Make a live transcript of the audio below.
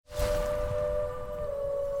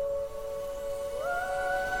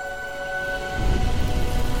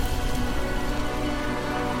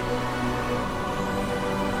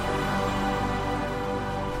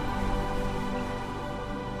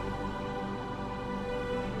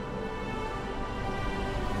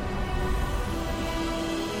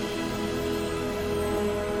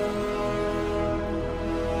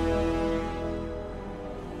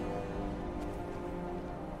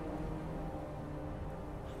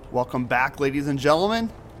Welcome back, ladies and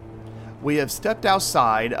gentlemen. We have stepped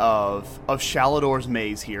outside of Shalador's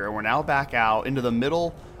maze here, and we're now back out into the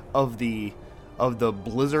middle of the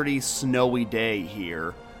blizzardy, snowy day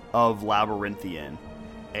here of Labyrinthian.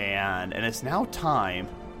 And it's now time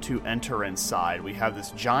to enter inside. We have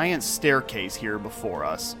this giant staircase here before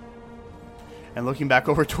us. And looking back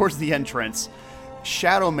over towards the entrance,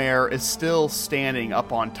 Shadowmare is still standing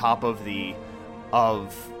up on top of the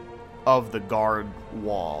guard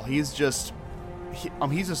wall. He's just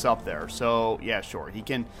up there. So yeah, sure, he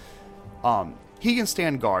can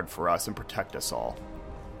stand guard for us and protect us all.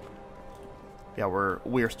 Yeah,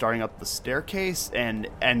 we are starting up the staircase, and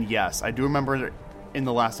yes, I do remember in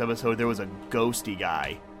the last episode there was a ghosty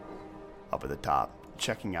guy up at the top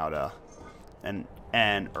checking out an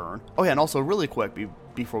urn. Oh yeah, and also really quick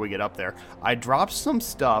before we get up there, I dropped some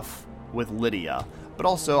stuff with Lydia, but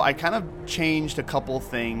also I kind of changed a couple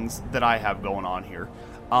things that I have going on here.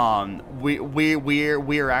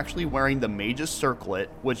 We are actually wearing the Mage's Circlet,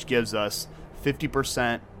 which gives us 50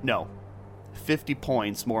 points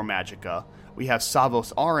more magicka. We have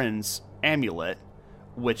Savos Arin's Amulet,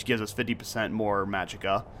 which gives us 50% more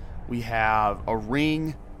magicka. We have a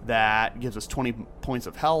ring that gives us 20 points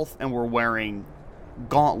of health, and we're wearing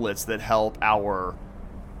gauntlets that help our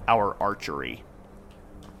archery.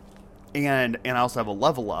 And I also have a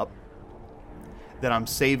level up that I'm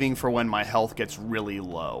saving for when my health gets really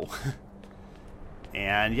low.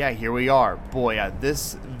 And yeah, here we are. Boy, yeah,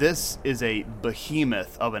 this is a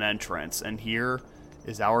behemoth of an entrance, and here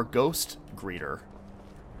is our ghost greeter.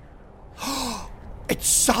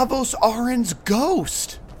 It's Savos Arin's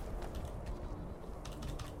ghost!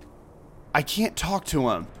 I can't talk to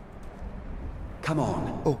him. Come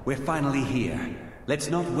on, We're finally here. Let's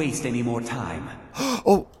not waste any more time.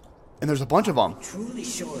 Oh, and there's a bunch of them. Truly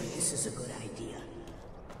sure this is a good idea.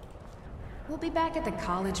 We'll be back at the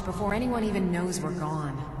college before anyone even knows we're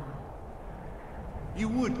gone. You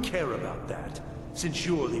would care about that, since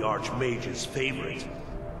you're the Archmage's favorite.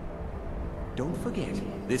 Don't forget,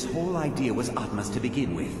 this whole idea was Atma's to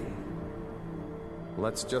begin with.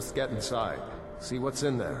 Let's just get inside, see what's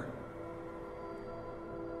in there.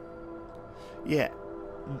 Yeah,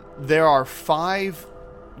 there are 5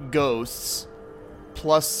 ghosts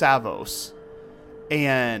plus Savos,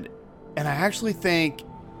 and I actually think,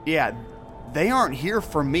 yeah, they aren't here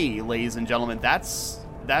for me, ladies and gentlemen. That's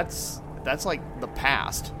like the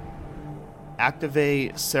past.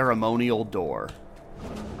 Activate ceremonial door.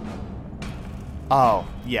 Oh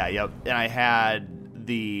yeah, yep. And I had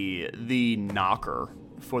the knocker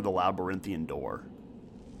for the labyrinthian door.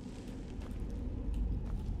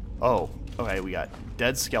 Oh, okay, we got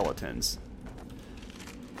dead skeletons.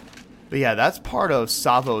 But yeah, that's part of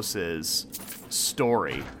Savos's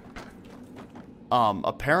story.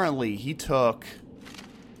 Apparently he took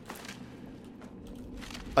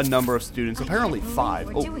a number of students, apparently 5.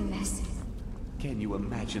 We're doing this. Can you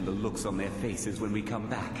imagine the looks on their faces when we come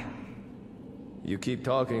back? You keep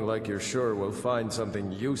talking like you're sure we'll find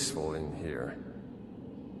something useful in here.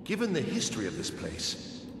 Given the history of this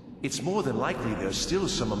place, it's more than likely there's still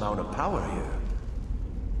some amount of power here.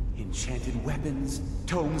 Enchanted weapons,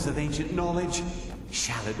 tomes of ancient knowledge,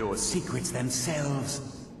 Shalador's secrets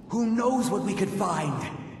themselves. Who knows what we could find?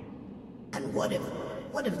 And what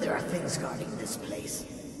if there are things guarding this place?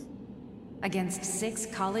 Against 6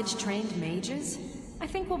 college-trained mages? I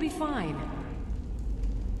think we'll be fine.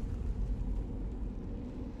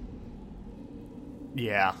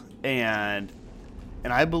 Yeah, and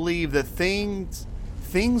I believe that things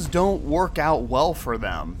don't work out well for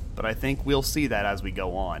them, but I think we'll see that as we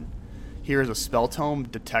go on. Here is a spell tome,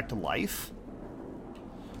 Detect Life.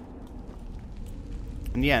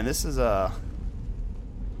 And yeah, this is a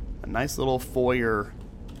nice little foyer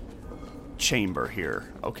chamber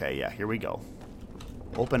here. Okay, yeah, here we go.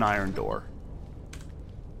 Open iron door.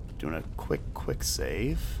 Doing a quick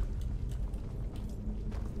save.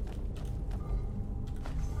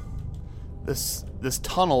 This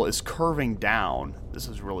tunnel is curving down. This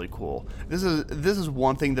is really cool. This is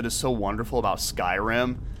one thing that is so wonderful about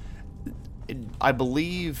Skyrim. I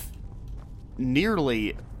believe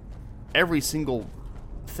nearly every single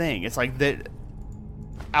thing. It's like that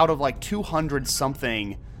out of like 200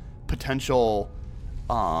 something potential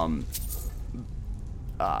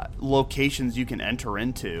locations you can enter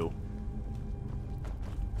into,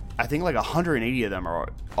 I think like 180 of them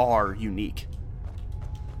are unique.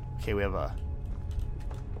 Okay, we have a...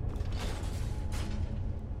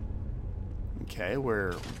 Okay,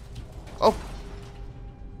 we're... Oh!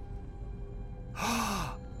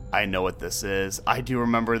 I know what this is. I do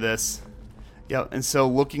remember this. Yep, and so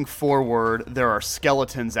looking forward, there are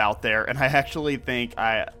skeletons out there, and I actually think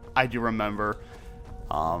I do remember.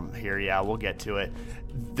 Here, yeah, we'll get to it.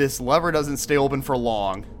 This lever doesn't stay open for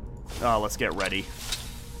long. Let's get ready.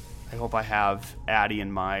 I hope I have Addie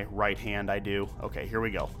in my right hand. I do. Okay, here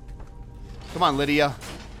we go. Come on, Lydia.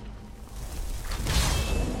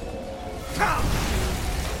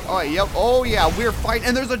 Oh, yep. Oh, yeah, we're fighting.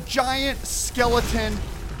 And there's a giant skeleton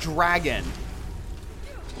dragon.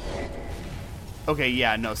 Okay,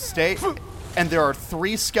 yeah, no, stay. And there are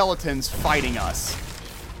 3 skeletons fighting us.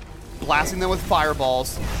 Blasting them with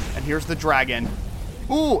fireballs. And here's the dragon.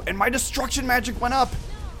 Ooh, and my destruction magic went up.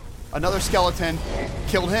 Another skeleton.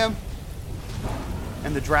 Killed him.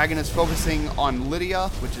 And the dragon is focusing on Lydia,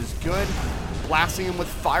 which is good. Blasting him with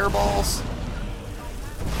fireballs.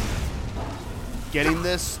 Getting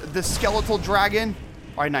this skeletal dragon.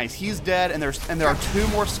 All right, nice. He's dead, and there are 2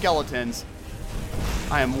 more skeletons.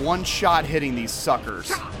 I am one shot hitting these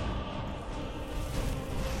suckers.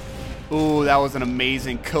 Ooh, that was an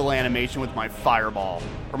amazing kill animation with my fireball.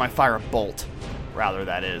 Or my firebolt, rather,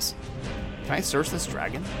 that is. Can I search this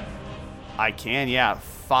dragon? I can, yeah.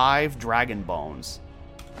 5 dragon bones.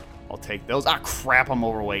 I'll take those. Ah, crap, I'm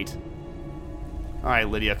overweight. All right,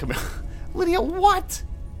 Lydia, come here. Lydia, what?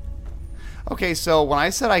 Okay, so when I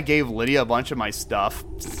said I gave Lydia a bunch of my stuff,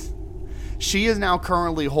 she is now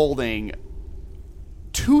currently holding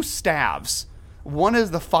 2 staves. One is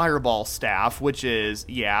the fireball staff, which is,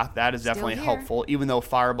 yeah, that is definitely helpful, even though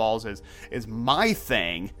fireballs is my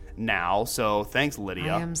thing now, so thanks,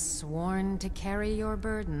 Lydia. I am sworn to carry your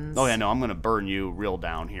burdens. Oh, yeah, no, I'm going to burn you real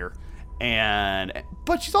down here.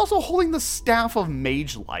 But she's also holding the Staff of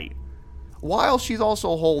Mage Light, while she's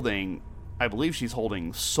also holding, I believe she's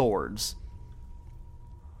holding swords.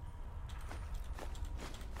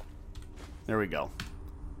 There we go.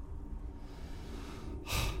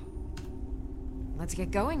 Let's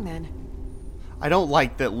get going then. I don't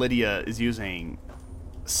like that Lydia is using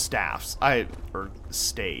staffs, or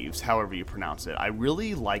staves, however you pronounce it. I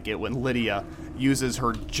really like it when Lydia uses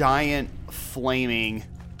her giant flaming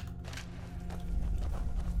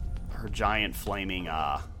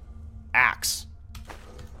axe.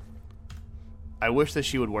 I wish that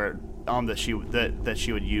she would wear that she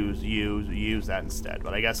would use that instead.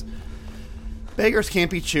 But I guess beggars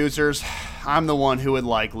can't be choosers. I'm the one who would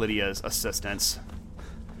like Lydia's assistance.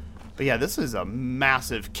 But yeah, this is a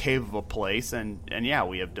massive cave of a place, and yeah,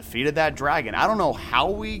 we have defeated that dragon. I don't know how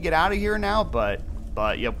we get out of here now, but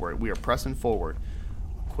yep, we are pressing forward.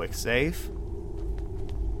 Quick save.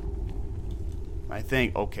 I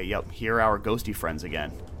think, okay, yep, here are our ghosty friends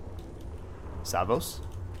again. Savos?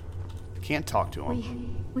 Can't talk to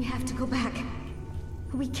him. We have to go back.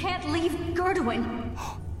 We can't leave Gerduin.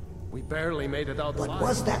 We barely made it out alive. What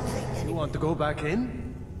was that thing You anyway? want to go back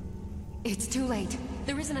in? It's too late.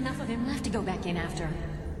 There isn't enough of him left to go back in after.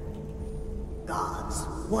 Gods,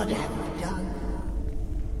 what have we done?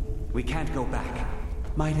 We can't go back.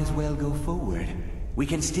 Might as well go forward. We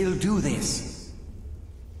can still do this.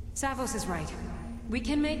 Savos is right. We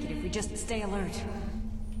can make it if we just stay alert.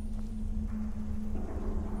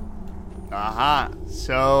 Aha.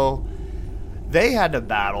 So they had to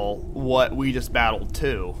battle what we just battled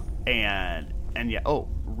too. And yeah, oh,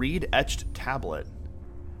 read etched tablet.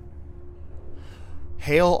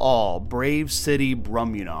 Hail all, brave city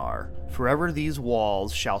Brumunar. Forever these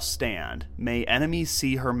walls shall stand. May enemies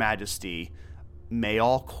see her majesty. May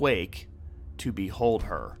all quake to behold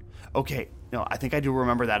her. Okay, no, I think I do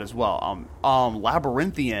remember that as well.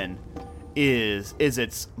 Labyrinthian is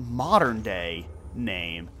its modern day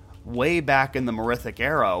name. Way back in the Merithic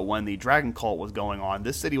era, when the dragon cult was going on,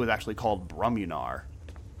 this city was actually called Brumunar.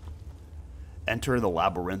 Enter the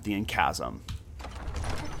Labyrinthian Chasm.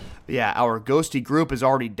 Yeah, our ghosty group is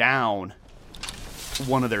already down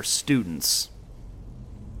one of their students.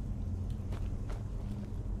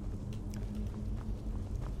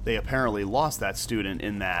 They apparently lost that student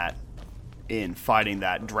in fighting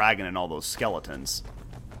that dragon and all those skeletons.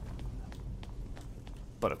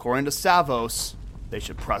 But according to Savos, they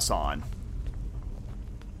should press on.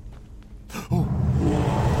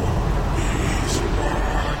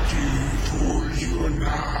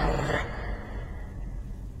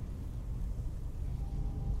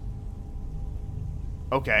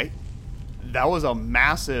 Okay. That was a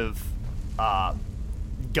massive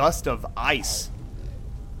gust of ice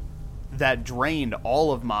that drained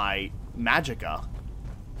all of my magicka.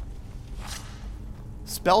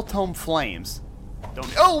 Spell Tome Flames.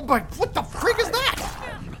 Oh, but what the freak is that?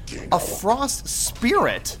 A frost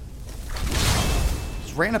spirit.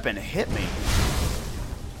 Just ran up and hit me.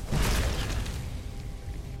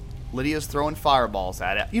 Lydia's throwing fireballs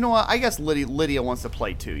at it. You know what? I guess Lydia wants to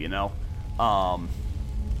play too, you know?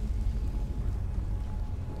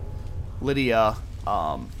 Lydia,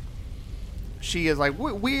 she is like,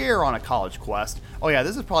 we're on a college quest. Oh yeah,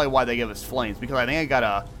 this is probably why they give us flames, because I think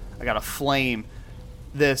I got a flame.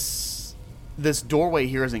 This doorway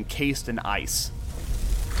here is encased in ice.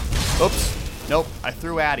 Oops. Nope. I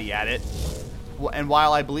threw Addie at it. And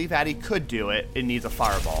while I believe Addie could do it, it needs a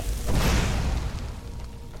fireball.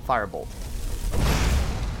 Firebolt.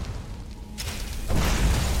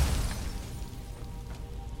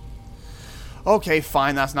 Okay,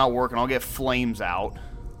 fine. That's not working. I'll get flames out.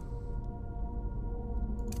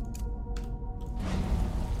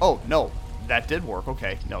 Oh, no. That did work.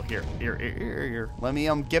 Okay. No, here. Let me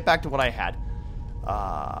get back to what I had.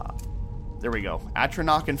 There we go.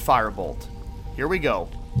 Atronach and Firebolt. Here we go.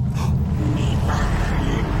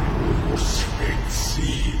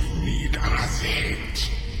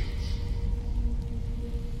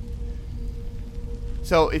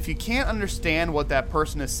 So, if you can't understand what that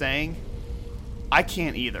person is saying, I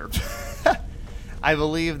can't either. I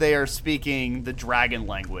believe they are speaking the dragon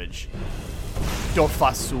language.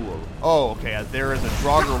 Dofasul. Oh, okay. There is a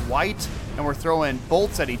Draugr White, and we're throwing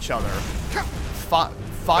bolts at each other.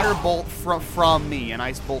 Firebolt from me, and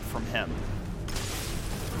Ice Bolt from him.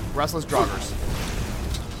 Restless Draugrs.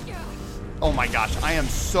 Oh my gosh, I am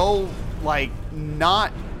so, like,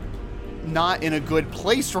 not in a good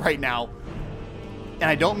place right now. And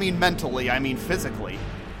I don't mean mentally, I mean physically.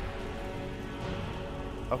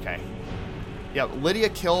 Okay. Yeah, Lydia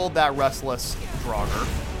killed that Restless Draugr.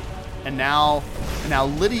 And now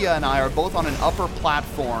Lydia and I are both on an upper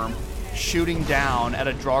platform shooting down at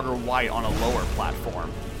a Draugr White on a lower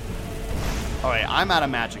platform. Alright, I'm out of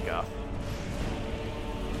magicka.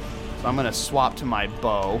 So I'm going to swap to my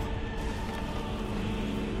bow.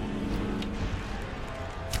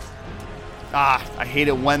 Ah, I hate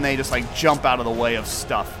it when they just like jump out of the way of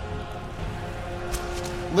stuff.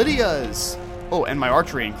 Lydia's... Oh, and my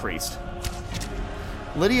archery increased.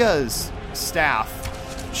 Lydia's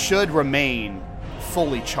staff should remain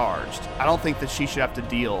fully charged. I don't think that she should have to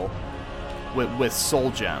deal with soul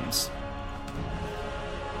gems.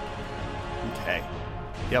 Okay.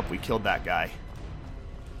 Yep, we killed that guy.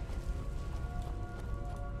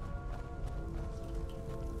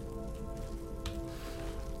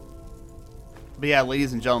 But yeah,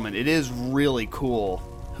 ladies and gentlemen, it is really cool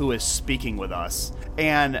who is speaking with us.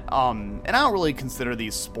 And I don't really consider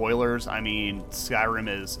these spoilers. I mean, Skyrim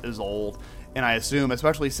is old. And I assume,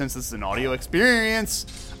 especially since this is an audio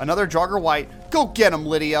experience, another Draugr White. Go get him,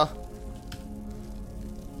 Lydia.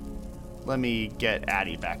 Let me get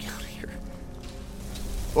Addie back out here.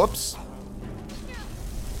 Whoops.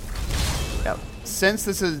 Yep. Since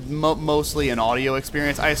this is mostly an audio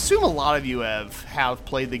experience, I assume a lot of you have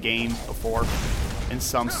played the game before in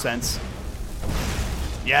some sense.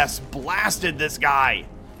 Yes, blasted this guy.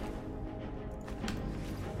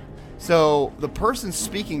 So the person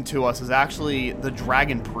speaking to us is actually the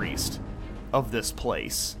dragon priest of this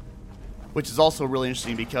place, which is also really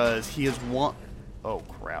interesting because he is one... Oh,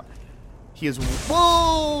 crap. He is...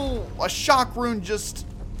 Whoa! A shock rune just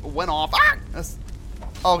went off. Ah!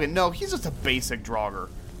 Okay, no, he's just a basic Draugr.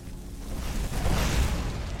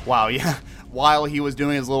 Wow, yeah. While he was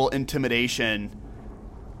doing his little intimidation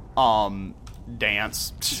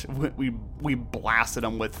dance, we blasted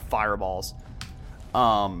him with fireballs.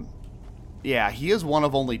 Yeah, he is one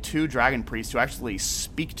of only 2 dragon priests who actually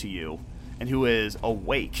speak to you and who is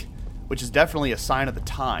awake, which is definitely a sign of the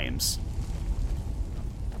times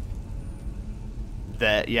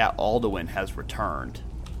that, yeah, Alduin has returned.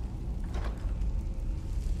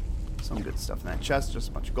 Some good stuff in that chest, just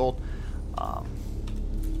a bunch of gold.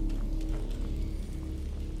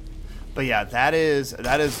 But yeah, that is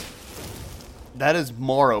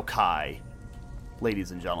MOROKEI, ladies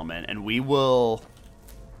and gentlemen, and we will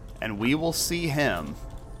see him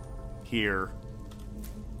here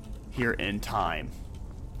in time.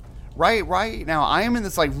 Right now, I am in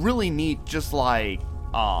this like really neat, just like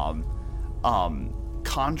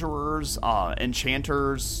conjurers,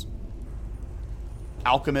 enchanters,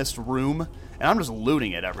 alchemist room, and I'm just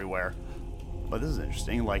looting it everywhere. But this is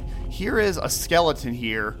interesting. Like, here is a skeleton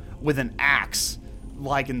here with an axe,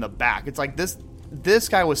 like in the back. It's like this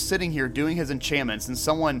guy was sitting here doing his enchantments, and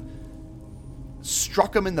someone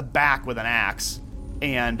struck him in the back with an axe,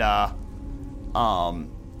 and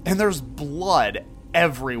there's blood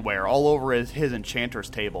everywhere, all over his enchanter's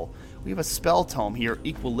table. We have a spell tome here,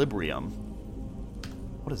 Equilibrium.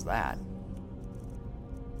 What is that?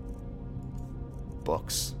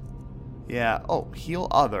 Books. Yeah. Oh, heal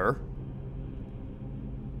other.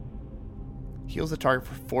 Heals the target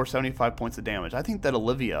for 475 points of damage. I think that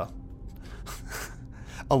Lydia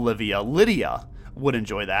would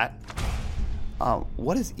enjoy that.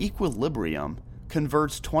 What is equilibrium?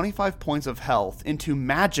 Converts 25 points of health into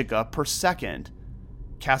magicka per second.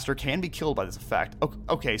 Caster can be killed by this effect.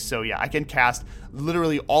 Okay, so yeah, I can cast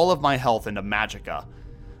literally all of my health into magicka.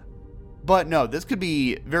 But no, this could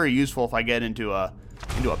be very useful if I get into a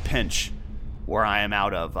pinch where I am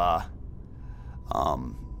out of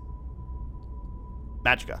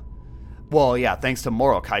magicka. Well, yeah, thanks to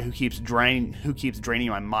MOROKEI, who keeps draining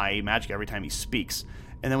my magicka every time he speaks.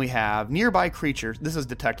 And then we have nearby creatures. This is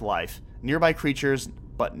detect life. Nearby creatures,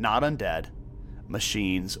 but not undead,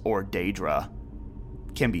 machines, or Daedra,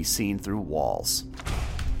 can be seen through walls.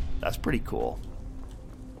 That's pretty cool.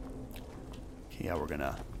 Okay, yeah, we're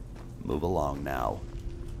gonna move along now.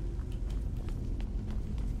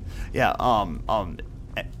 Yeah, and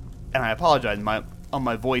I apologize. My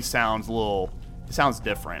voice sounds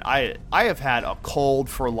different. I have had a cold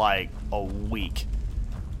for like a week,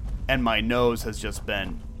 and my nose has just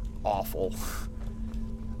been awful.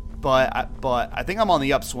 But I think I'm on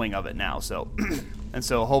the upswing of it now. So, and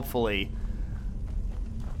so hopefully,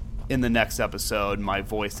 in the next episode, my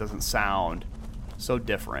voice doesn't sound so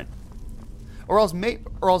different, or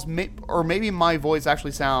maybe my voice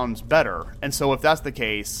actually sounds better. And so, if that's the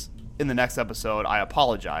case, in the next episode, I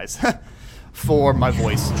apologize for my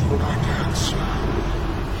voice.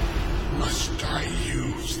 Must I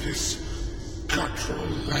use this guttural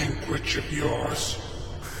language of yours?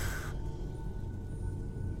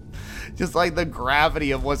 Just like the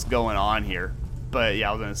gravity of what's going on here. But yeah,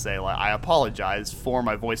 I was gonna say, like, I apologize for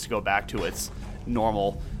my voice to go back to its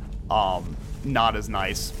normal, not as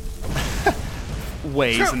nice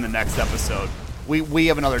ways in the next episode. We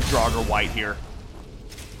have another Draugr White here.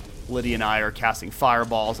 Lydia and I are casting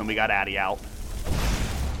fireballs, and we got Addy out.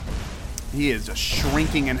 He is just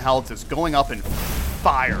shrinking in health, just going up in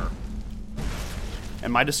fire.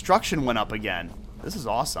 And my destruction went up again. This is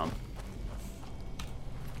awesome.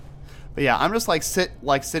 But yeah, I'm just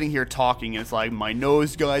sitting here talking, and it's like my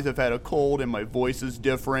nose, guys, have had a cold, and my voice is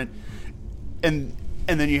different. And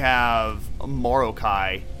then you have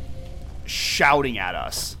MOROKEI shouting at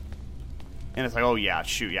us. And it's like, oh yeah,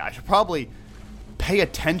 shoot, yeah, I should probably pay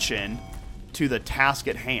attention to the task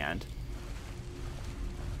at hand.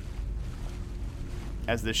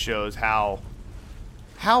 As this shows how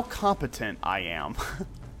competent I am.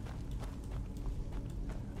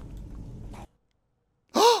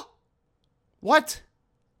 What?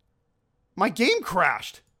 My game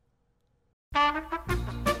crashed.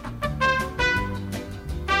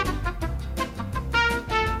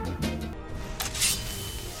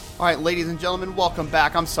 Alright, ladies and gentlemen, welcome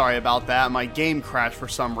back. I'm sorry about that. My game crashed for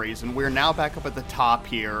some reason. We're now back up at the top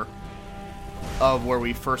here of where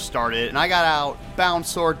we first started. And I got out Bound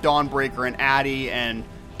Sword, Dawnbreaker, and Addy, and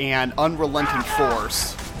Unrelenting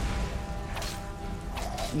Force.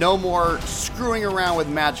 No more screwing around with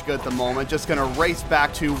magicka at the moment. Just gonna race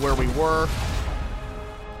back to where we were.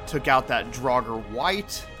 Took out that Draugr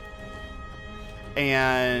White.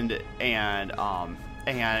 And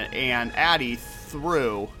Addy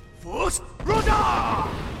threw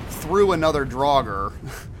another Draugr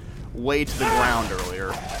way to the ground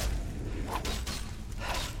earlier.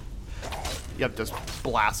 Yep, just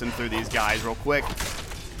blasting through these guys real quick.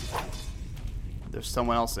 There's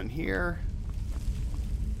someone else in here.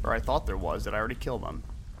 Or I thought there was. Did I already kill them?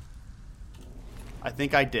 I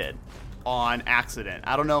think I did. On accident.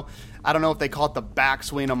 I don't know if they caught the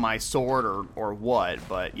backswing of my sword or what,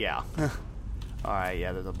 but yeah. Alright,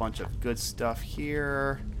 yeah, there's a bunch of good stuff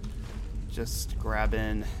here. Just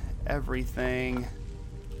grabbing everything.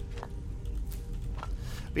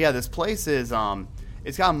 But yeah, this place is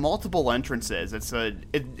it's got multiple entrances. It's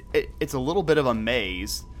a little bit of a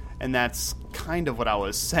maze, and that's kind of what I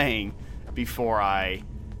was saying before I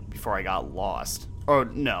got lost. Or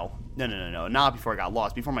no, not before I got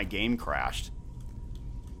lost, before my game crashed.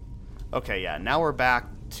 Okay, yeah, now we're back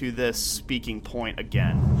to this speaking point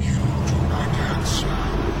again. You do not answer.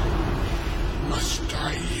 Must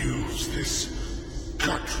I use this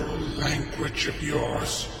guttural language of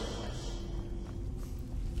yours?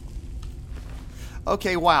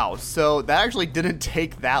 Okay, wow, so that actually didn't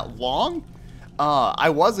take that long?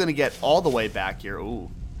 I was going to get all the way back here. Ooh.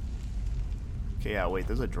 Okay, yeah, wait,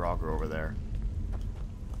 there's a Draugr over there.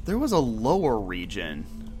 There was a lower region.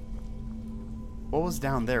 What was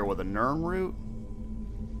down there? With a Nirn root?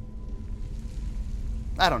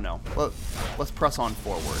 I don't know. Let's press on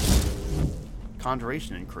forward.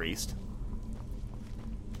 Conjuration increased.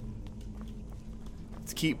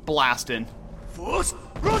 Let's keep blasting.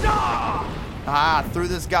 Ah, threw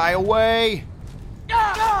this guy away.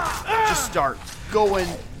 Just start going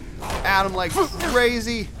at him like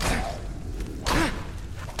crazy.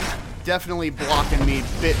 definitely blocking me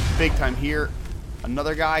big time here.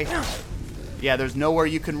 Another guy. Yeah, there's nowhere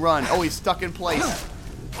you can run. Oh, he's stuck in place.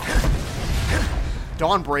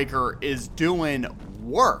 Dawnbreaker is doing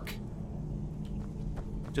work.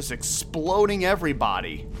 Just exploding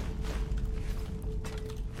everybody.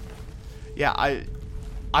 Yeah,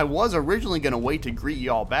 I was originally going to wait to greet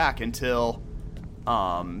y'all back until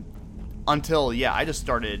yeah, I just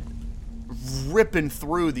started ripping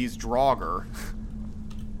through these Draugr.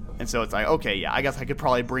 And so it's like, okay, yeah, I guess I could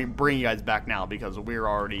probably bring you guys back now because we're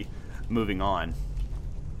already moving on.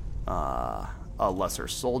 A lesser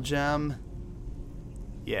soul gem.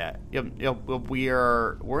 Yeah, yep,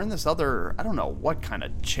 we're in this other, I don't know what kind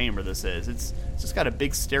of chamber this is. It's just got a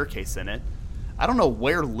big staircase in it. I don't know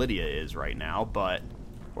where Lydia is right now, but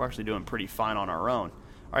we're actually doing pretty fine on our own.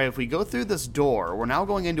 All right, if we go through this door, we're now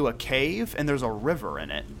going into a cave, and there's a river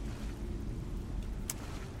in it.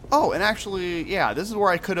 Oh, and actually, yeah, this is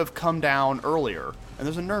where I could have come down earlier, and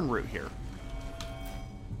there's a Nern root here.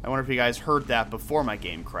 I wonder if you guys heard that before my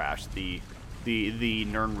game crashed, the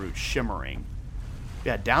Nern root shimmering.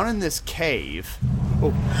 Yeah, down in this cave. Oh.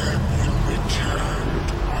 Have you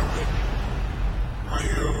returned, Armin, my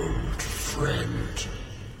old friend?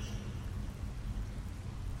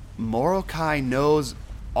 Morokai knows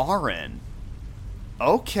Aaron.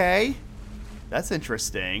 Okay. That's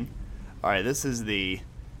interesting. Alright, this is the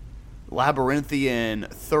Labyrinthian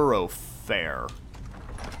Thoroughfare.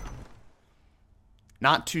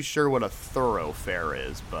 Not too sure what a thoroughfare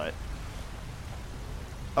is, but...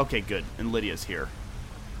 Okay, good. And Lydia's here.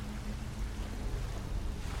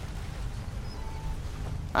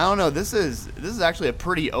 I don't know, this is actually a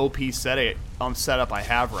pretty OP setup I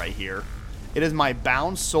have right here. It is my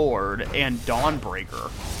bound sword and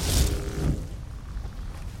Dawnbreaker.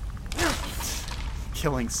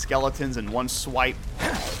 Killing skeletons in one swipe.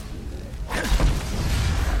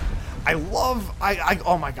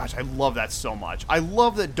 Oh my gosh, I love that so much. I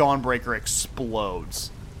love that Dawnbreaker explodes.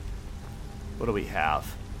 What do we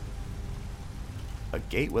have? A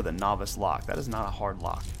gate with a novice lock. That is not a hard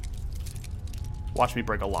lock. Watch me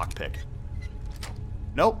break a lockpick.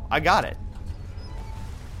 Nope, I got it.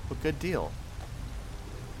 What good deal.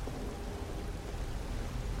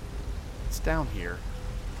 It's down here.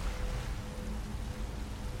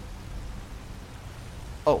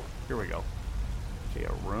 Oh, here we go. Okay,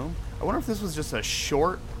 a room. I wonder if this was just a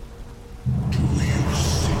short... Do you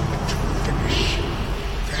seek to finish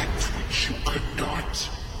that which you could not?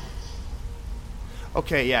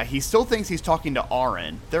 Okay, yeah, he still thinks he's talking to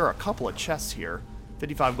Aaron. There are a couple of chests here.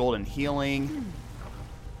 55 gold in healing.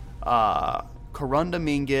 Corundum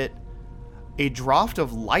ingot. A draught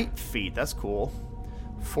of light feet. That's cool.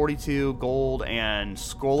 42 gold and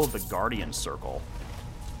scroll of the guardian circle.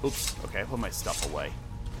 Oops. Okay, I put my stuff away.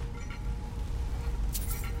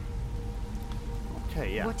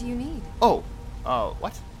 Okay, yeah. What do you need? Oh,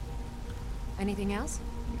 what? Anything else?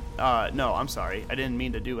 No, I'm sorry. I didn't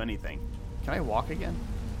mean to do anything. Can I walk again?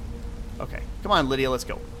 Okay. Come on, Lydia, let's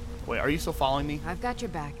go. Wait, are you still following me? I've got your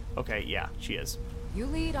back. Okay, yeah, she is. You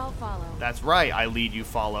lead, I'll follow. That's right, I lead, you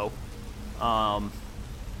follow.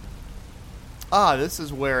 This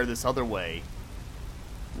is where this other way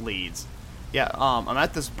leads. Yeah, I'm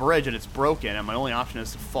at this bridge and it's broken and my only option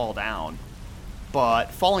is to fall down. But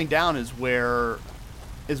falling down is where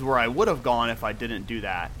I would have gone if I didn't do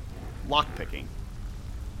that. Lockpicking.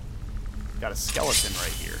 Got a skeleton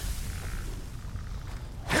right here.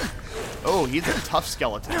 Oh, he's a tough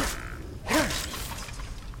skeleton.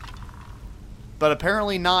 But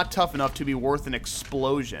apparently not tough enough to be worth an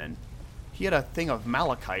explosion. He had a thing of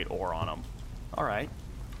malachite ore on him. Alright.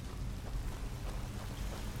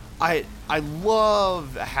 I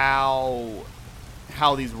love how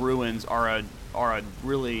these ruins are a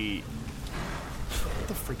really... What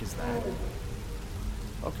the freak is that?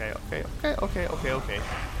 Okay.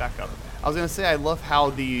 Back up. I was gonna say I love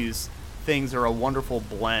how these things are a wonderful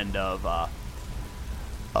blend of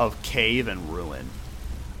cave and ruin.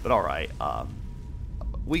 But alright,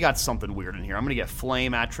 we got something weird in here. I'm gonna get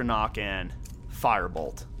Flame, Atronach, and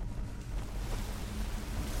Firebolt.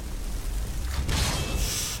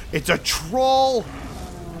 It's a troll!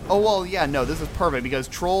 Oh, well, yeah, no, this is perfect, because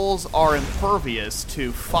trolls are impervious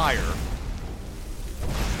to fire.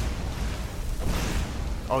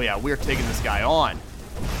 Oh, yeah, we're taking this guy on.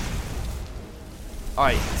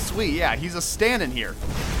 Alright, sweet, yeah, he's just standing here.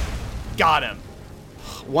 Got him.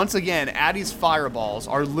 Once again, Addy's fireballs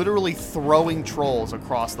are literally throwing trolls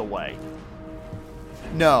across the way.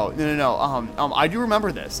 No. I do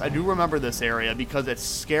remember this. I do remember this area because it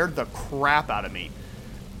scared the crap out of me.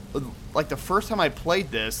 Like, the first time I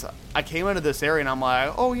played this, I came into this area and I'm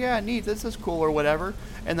like, oh yeah, neat, this is cool or whatever.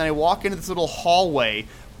 and then I walk into this little hallway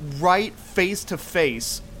right face to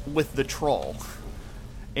face with the troll.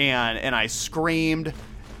 And I screamed,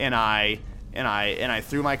 and I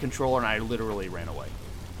threw my controller, and I literally ran away.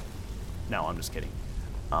 No, I'm just kidding.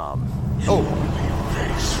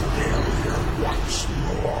 Face failure once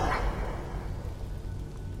more.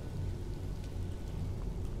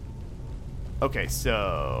 Okay,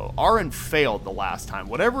 so Aaron failed the last time.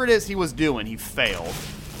 Whatever it is he was doing, he failed.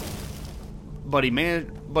 But he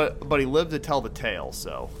managed, but he lived to tell the tale.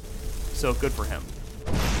 So good for him.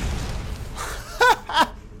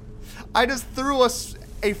 I just threw a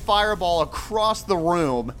fireball across the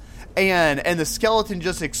room, and the skeleton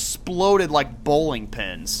just exploded like bowling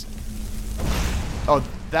pins. Oh,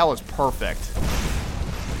 that was perfect.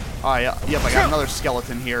 All right, yep, I got another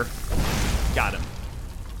skeleton here. Got him.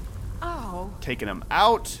 Oh. Taking him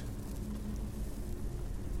out.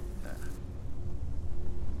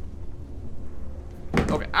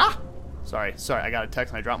 Okay, Sorry, I got a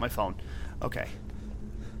text and I dropped my phone. Okay.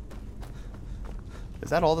 Is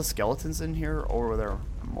that all the skeletons in here, or were there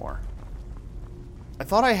more? I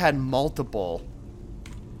thought I had multiple...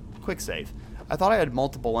 Quick save. I thought I had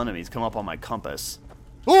multiple enemies come up on my compass.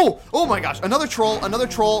 Oh! Oh my gosh! Another troll!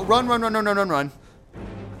 Run!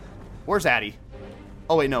 Where's Addy?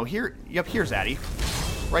 Oh wait, no. Here. Yep, here's Addy.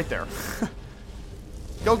 Right there.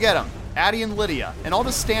 Go get him. Addy and Lydia. And I'll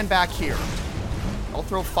just stand back here. I'll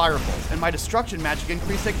throw fireballs. And my destruction magic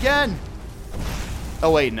increased again! Oh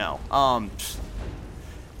wait, no.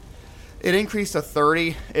 It increased to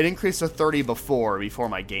 30. It increased to 30 before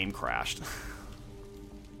my game crashed.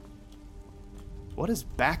 What is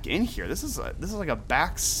back in here? This is like a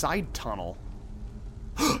back side tunnel.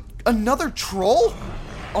 Another troll?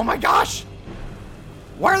 Oh my gosh!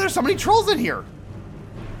 Why are there so many trolls in here?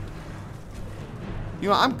 You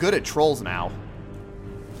know, I'm good at trolls now.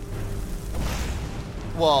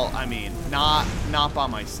 Well, I mean, not by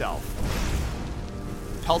myself.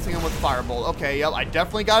 Pelting him with fireball. Okay, yep, I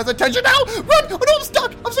definitely got his attention now! Run! Oh no, I'm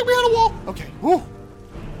stuck! I'm stuck behind a wall! Okay, whew.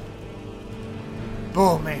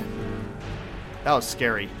 Oh, man. That was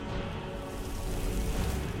scary.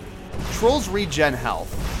 Trolls regen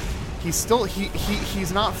health. He's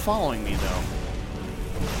not following me, though.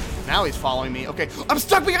 Now he's following me. Okay, I'm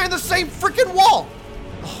stuck behind the same freaking wall!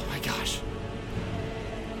 Oh, my gosh.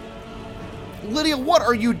 Lydia, what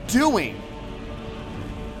are you doing?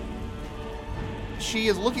 She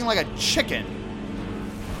is looking like a chicken.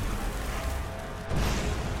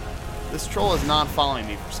 This troll is not following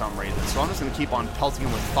me for some reason, so I'm just going to keep on pelting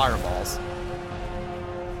him with fireballs.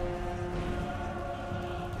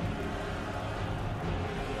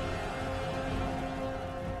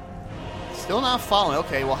 Still not following.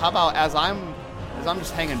 Okay, well, how about as I'm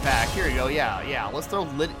just hanging back. Here you go. Yeah. Let's throw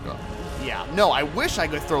Lydia. Yeah. No, I wish I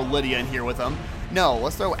could throw Lydia in here with him. No,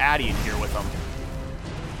 let's throw Addy in here with him.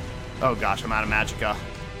 Oh gosh, I'm out of magicka.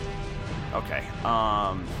 Okay.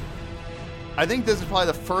 I think this is probably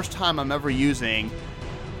the first time I'm ever using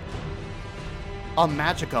a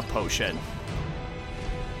magicka potion.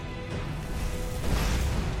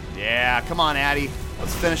 Yeah, come on, Addy.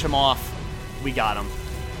 Let's finish him off. We got him.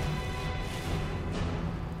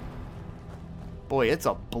 Boy, it's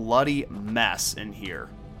a bloody mess in here.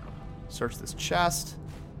 Search this chest.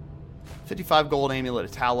 55 gold amulet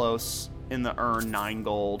of Talos. In the urn, 9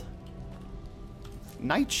 gold.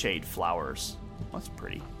 Nightshade flowers. That's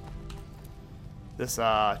pretty. This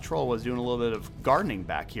troll was doing a little bit of gardening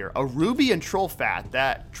back here. A ruby and troll fat.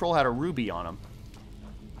 That troll had a ruby on him.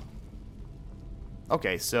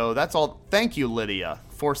 Okay, so that's all. Thank you, Lydia,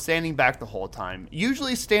 for standing back the whole time.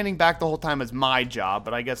 Usually standing back the whole time is my job,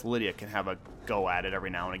 but I guess Lydia can have a go at it every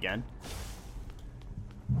now and again.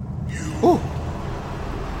 You are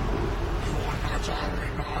not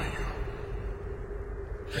Aaron, are you?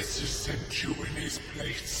 Let's just send you in his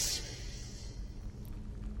place.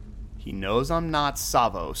 He knows I'm not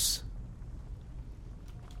Savos.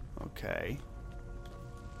 Okay.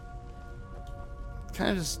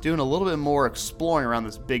 Kind of just doing a little bit more exploring around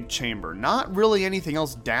this big chamber. Not really anything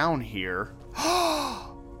else down here.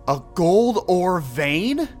 A gold ore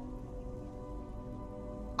vein?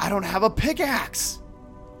 I don't have a pickaxe.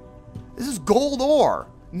 This is gold ore.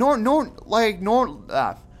 Normally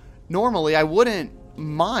I wouldn't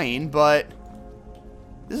mind, but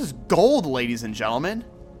this is gold, ladies and gentlemen.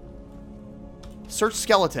 Search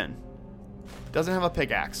skeleton. Doesn't have a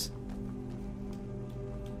pickaxe.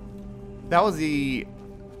 That was the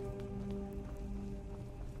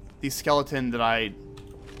skeleton that I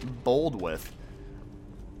bowled with.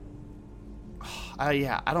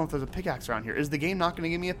 Yeah, I don't know if there's a pickaxe around here. Is the game not going to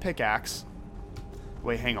give me a pickaxe?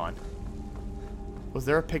 Wait, hang on. Was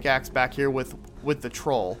there a pickaxe back here with with the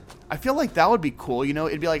troll. I feel like that would be cool, you know?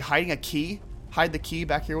 It'd be like hiding a key. Hide the key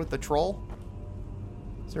back here with the troll.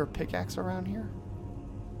 Is there a pickaxe around here?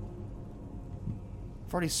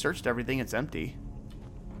 I've already searched everything. It's empty.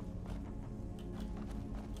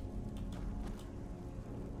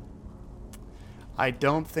 I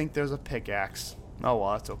don't think there's a pickaxe. Oh,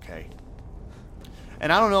 well, that's okay.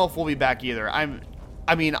 And I don't know if we'll be back either. I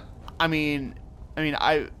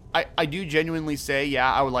do genuinely say,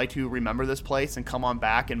 yeah, I would like to remember this place and come on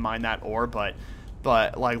back and mine that ore, but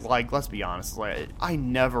like let's be honest, like, I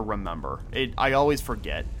never remember. I always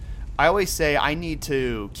forget. I always say I need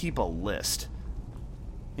to keep a list.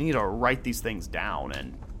 I need to write these things down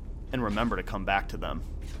and remember to come back to them.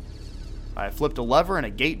 I flipped a lever and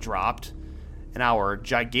a gate dropped, and our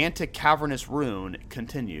gigantic cavernous rune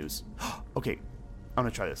continues. Okay, I'm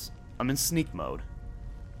gonna try this. I'm in sneak mode.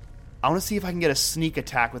 I want to see if I can get a sneak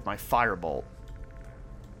attack with my firebolt.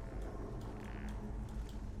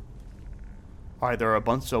 Alright, there are a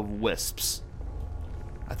bunch of wisps.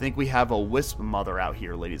 I think we have a wisp mother out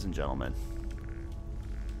here, ladies and gentlemen.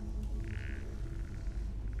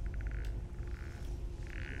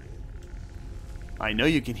 I know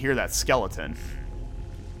you can hear that skeleton.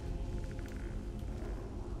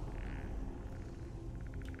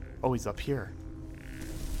 Oh, he's up here.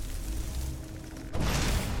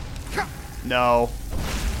 No.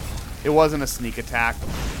 It wasn't a sneak attack.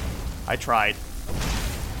 I tried.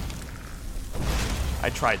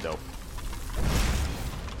 Though.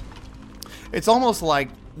 It's almost like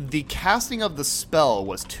the casting of the spell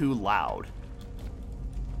was too loud.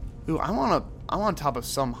 Ooh, I'm on top of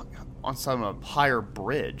some higher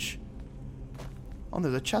bridge. Oh,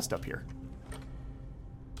 there's a chest up here.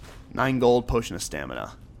 9 gold, potion of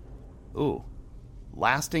stamina. Ooh.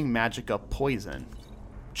 Lasting magicka poison.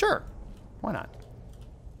 Sure. Why not?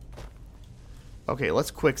 Okay, let's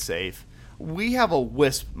quick save. We have a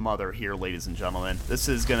wisp mother here, ladies and gentlemen. This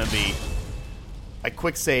is going to be... I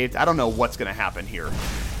quick saved. I don't know what's going to happen here.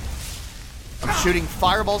 I'm shooting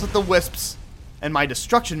fireballs at the wisps, and my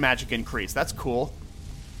destruction magic increased. That's cool.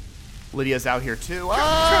 Lydia's out here too.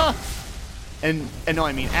 Ah! And no,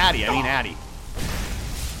 I mean Addie.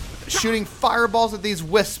 Shooting fireballs at these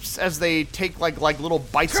wisps as they take like little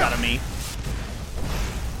bites out of me.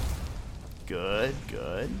 Good.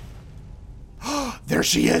 There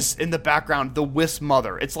she is in the background, the wisp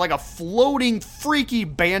mother. It's like a floating, freaky,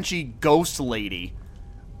 banshee ghost lady.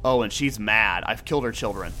 Oh, and she's mad. I've killed her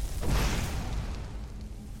children.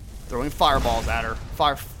 Throwing fireballs at her.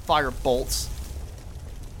 Fire bolts.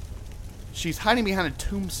 She's hiding behind a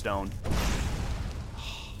tombstone.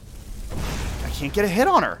 I can't get a hit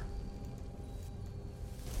on her.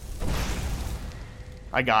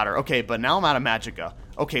 I got her. Okay, but now I'm out of magicka.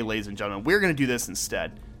 Okay, ladies and gentlemen, we're going to do this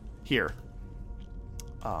instead. Here.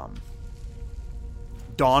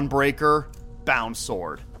 Dawnbreaker, bound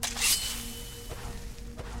sword.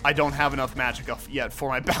 I don't have enough magicka yet for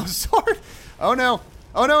my bound sword. Oh no,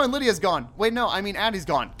 and Lydia's gone. Wait, no, I mean Addie's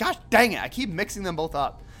gone. Gosh dang it, I keep mixing them both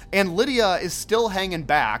up. And Lydia is still hanging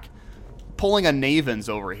back, pulling a Navens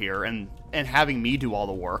over here and having me do all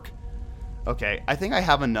the work. Okay, I think I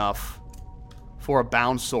have enough for a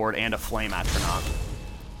bound sword and a flame atronach.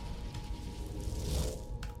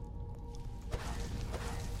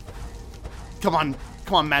 Come on,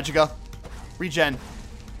 magicka. Regen.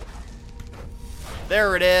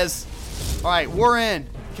 There it is. Alright, we're in.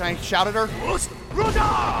 Can I shout at her?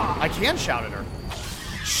 I can shout at her.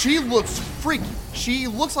 She looks freaky. She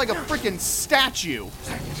looks like a freaking statue.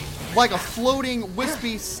 Like a floating,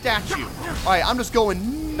 wispy statue. Alright, I'm just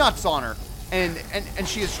going nuts on her. And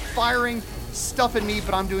she is firing stuff at me,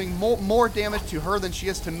 but I'm doing more damage to her than she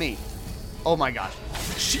is to me. Oh my gosh.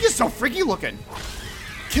 She is so freaky looking.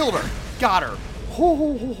 Killed her. Got her. Ho,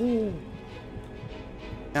 ho, ho, ho.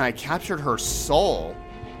 And I captured her soul.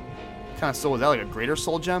 What kind of soul was that? Like a greater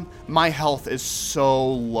soul gem? My health is so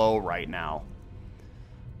low right now.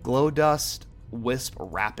 Glow dust, wisp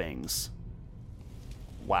wrappings.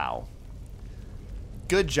 Wow.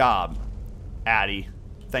 Good job, Addie.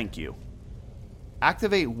 Thank you.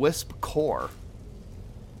 Activate wisp core.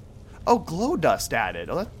 Oh, glow dust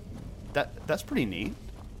added. Oh, that's pretty neat.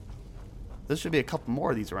 There should be a couple more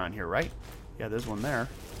of these around here, right? Yeah, there's one there.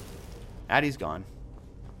 Addie's gone.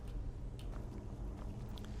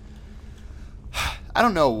 I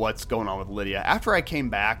don't know what's going on with Lydia. After I came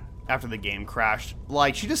back, after the game crashed,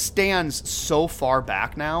 like, she just stands so far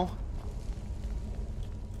back now.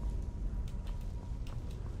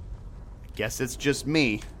 Guess it's just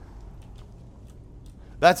me.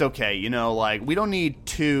 That's okay, you know, like, we don't need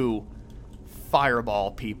 2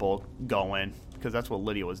 fireball people going, because that's what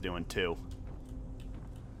Lydia was doing too.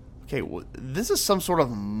 Okay, well, this is some sort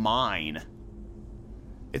of mine.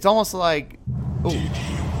 It's almost like... Did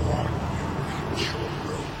he warn you that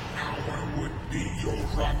your own power would be your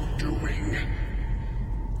undoing?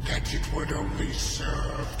 That it would only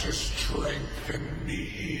serve to strengthen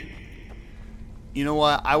me? You know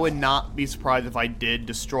what? I would not be surprised if I did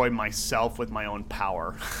destroy myself with my own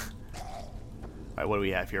power. Alright, what do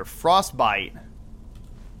we have here? Frostbite.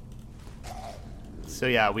 So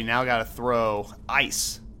yeah, we now gotta throw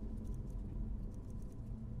ice.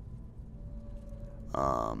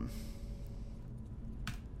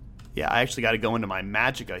 Yeah, I actually gotta go into my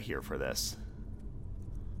magicka here for this.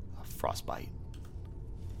 Frostbite.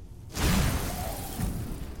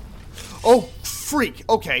 Oh, freak!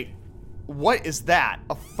 Okay. What is that?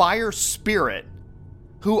 A fire spirit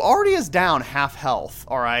who already is down half health,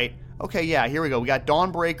 alright? Okay, yeah, here we go. We got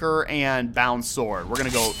Dawnbreaker and Bound Sword. We're gonna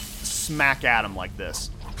go smack at him like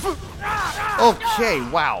this. Okay,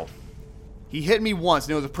 wow. He hit me once,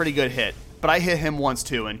 and it was a pretty good hit. But I hit him once,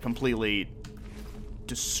 too, and completely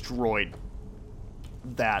destroyed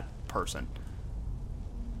that person.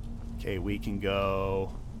 Okay, we can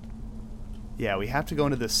go... Yeah, we have to go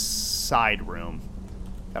into this side room.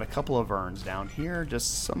 Got a couple of urns down here.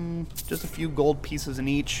 Just a few gold pieces in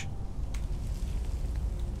each.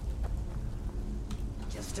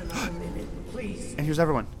 Just another minute, please. And here's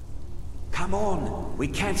everyone. Come on. We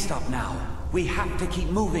can't stop now. We have to keep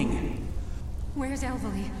moving. Where's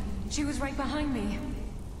Elvalie? She was right behind me.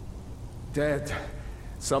 Dead.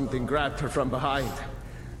 Something grabbed her from behind.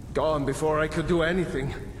 Gone before I could do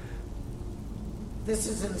anything. This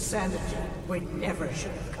is insanity. We never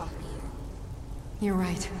should have come here. You're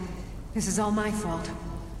right. This is all my fault.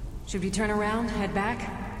 Should we turn around, head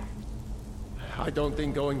back? I don't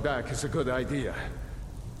think going back is a good idea.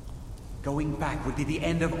 Going back would be the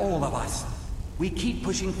end of all of us. We keep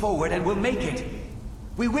pushing forward and we'll make it.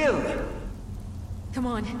 We will! Come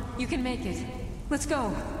on, you can make it. Let's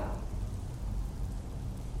go.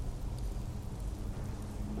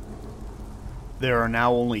 There are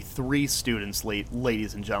now only 3 students,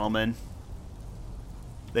 ladies and gentlemen.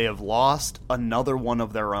 They have lost another one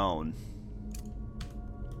of their own.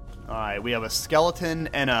 Alright, we have a skeleton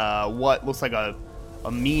and a what looks like a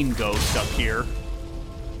mean ghost up here.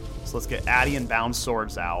 So let's get Addy and Bound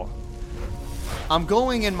Swords out. I'm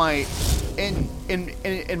going in my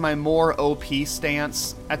in my more OP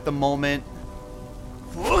stance at the moment.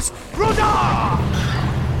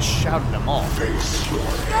 Shouted them all. Face your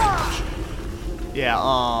end. Yeah,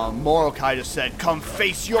 Morokai just said, "Come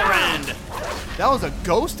face your end." That was a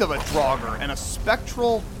ghost of a Draugr and a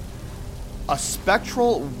spectral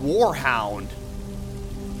warhound.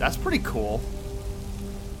 That's pretty cool.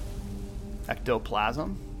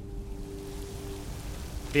 Ectoplasm.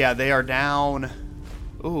 Yeah, they are down.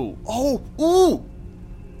 Ooh. Oh, ooh!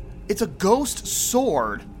 It's a ghost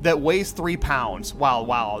sword that weighs 3 pounds.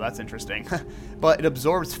 Wow, that's interesting. But it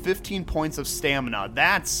absorbs 15 points of stamina.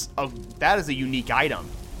 That is a unique item.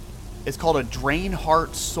 It's called a Drain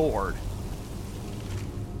Heart Sword.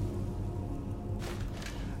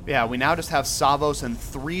 Yeah, we now just have Savos and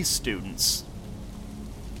 3 students.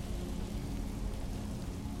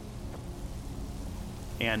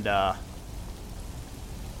 And,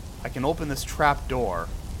 I can open this trap door.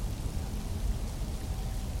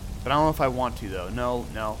 But I don't know if I want to, though.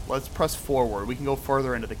 No. Let's press forward. We can go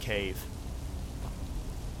further into the cave.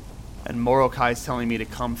 And Morokai's telling me to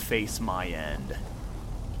come face my end.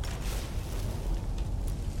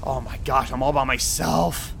 Oh my gosh, I'm all by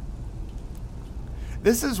myself.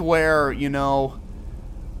 This is where, you know,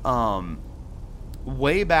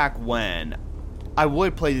 way back when, I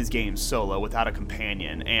would play these games solo without a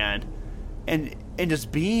companion, and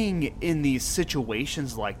just being in these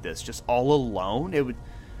situations like this, just all alone, it would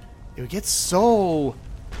get so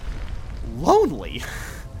lonely.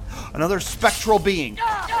 Another spectral being.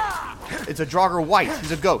 It's a Draugr White.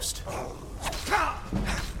 He's a ghost.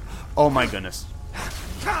 Oh my goodness.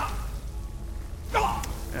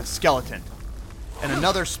 And a skeleton. And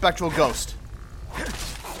another spectral ghost.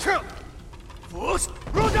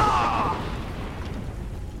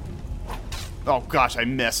 Oh gosh, I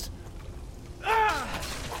missed.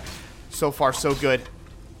 So far, so good.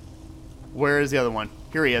 Where is the other one?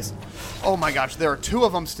 Here he is. Oh my gosh, there are 2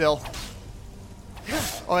 of them still.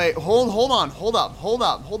 Oh wait, hold on, hold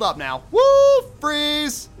up now. Woo!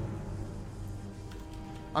 Freeze!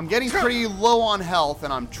 I'm getting pretty low on health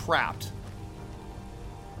and I'm trapped.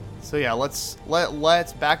 So yeah, let's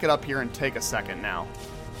back it up here and take a second now.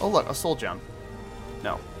 Oh look, a soul gem.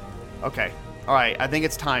 No. Okay. Alright, I think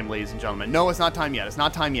it's time, ladies and gentlemen. No, it's not time yet. It's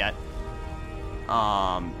not time yet.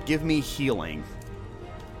 Give me healing.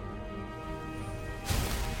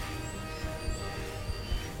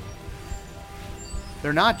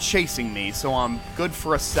 They're not chasing me, so I'm good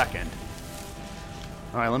for a second.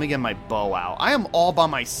 Alright, let me get my bow out. I am all by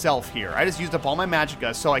myself here. I just used up all my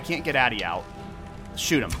magicka, so I can't get Addy out.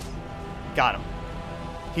 Shoot him. Got him.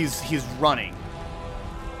 He's running.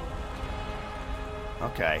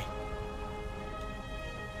 Okay.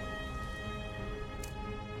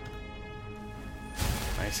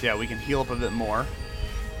 Nice, yeah, we can heal up a bit more.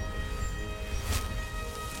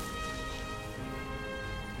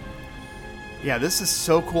 Yeah, this is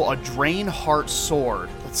so cool. A Drain Heart Sword.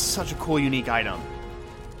 That's such a cool, unique item.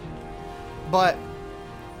 But,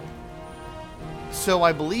 so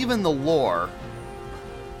I believe in the lore,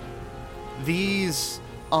 these,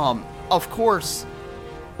 of course,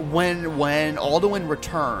 when Alduin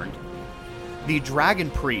returned, the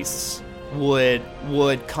Dragon Priests would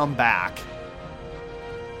come back.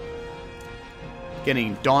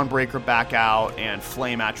 Getting Dawnbreaker back out and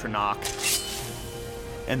Flame Atronach.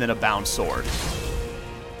 And then a bound sword.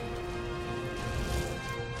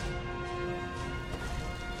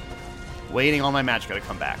 Waiting on my magicka to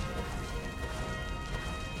come back.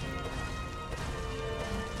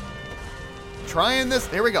 Trying this.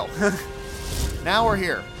 There we go. Now we're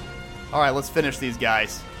here. Alright, let's finish these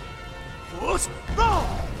guys. I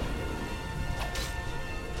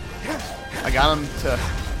got him to...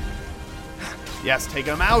 Yes,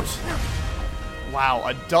 taking him out. Wow,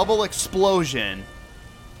 a double explosion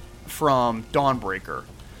from Dawnbreaker.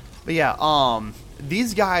 But yeah,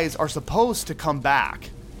 these guys are supposed to come back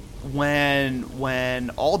when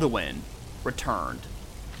Alduin returned.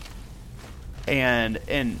 And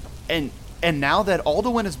now that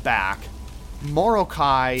Alduin is back,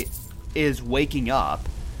 MOROKEI is waking up,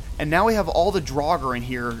 and now we have all the Draugr in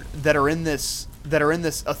here that are in this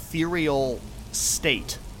ethereal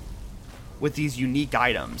state with these unique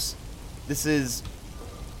items. This is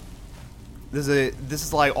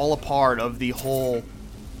like all a part of the whole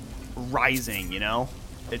rising, you know?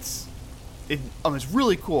 It's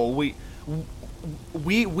really cool. We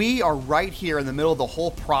are right here in the middle of the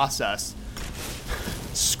whole process,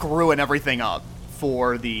 screwing everything up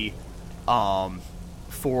for the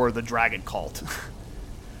dragon cult.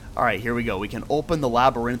 All right, here we go. We can open the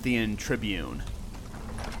Labyrinthian Tribune.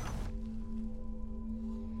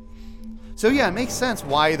 So yeah, it makes sense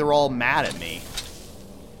why they're all mad at me.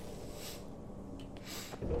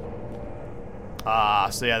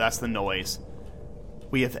 So yeah, that's the noise.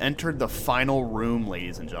 We have entered the final room,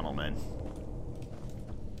 ladies and gentlemen.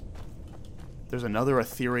 There's another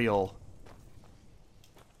ethereal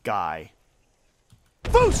guy.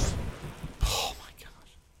 Boos! Oh my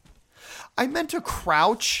gosh. I meant to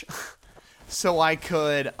crouch so I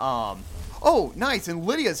could, Oh, nice, and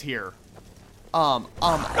Lydia's here. I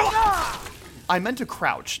meant to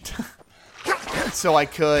crouch so I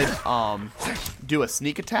could, do a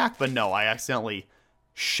sneak attack, but no, I accidentally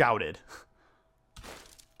shouted.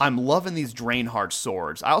 I'm loving these Drainheart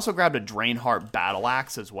swords. I also grabbed a Drainheart battle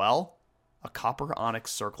axe as well. A copper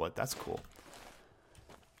onyx circlet. That's cool.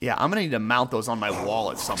 Yeah, I'm gonna need to mount those on my wall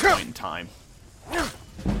at some point in time.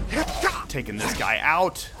 Taking this guy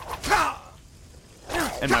out.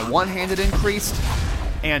 And my one-handed increased.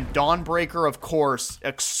 And Dawnbreaker, of course,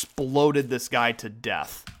 exploded this guy to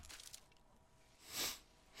death.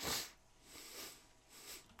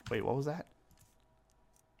 Wait, what was that?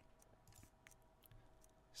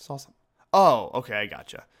 Saw some. Oh, okay, I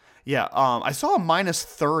gotcha. Yeah, I saw a minus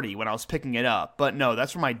 30 when I was picking it up, but no,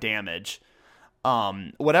 that's for my damage.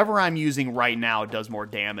 Whatever I'm using right now does more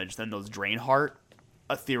damage than those Drainheart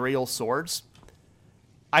ethereal swords.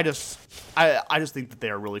 I just think that they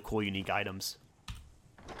are really cool, unique items.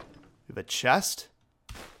 We have a chest.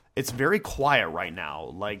 It's very quiet right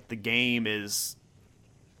now. Like, the game is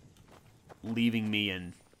leaving me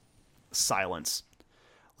in silence.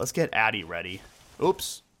 Let's get Addy ready.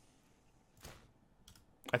 Oops.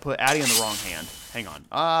 I put Addy in the wrong hand. Hang on.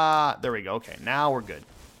 There we go. Okay, now we're good.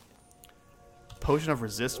 Potion of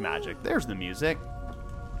Resist Magic. There's the music.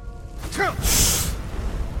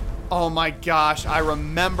 Oh my gosh, I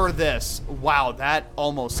remember this. Wow, that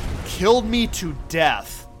almost killed me to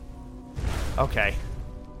death. Okay.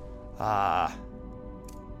 I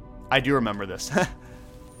do remember this.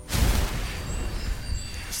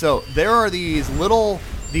 So, there are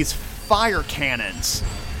these fire cannons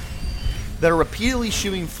that are repeatedly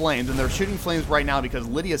shooting flames, and they're shooting flames right now because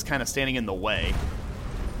Lydia's kind of standing in the way.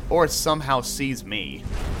 Or it somehow sees me.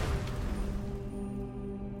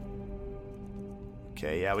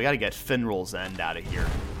 Okay, yeah, we gotta get Finral's End out of here.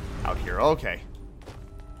 Out here, okay.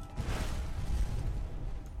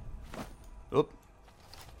 Oop.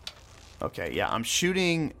 Okay, yeah, I'm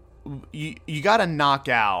shooting... You gotta knock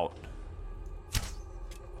out...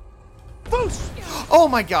 Boost! Oh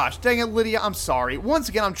my gosh, dang it, Lydia, I'm sorry. Once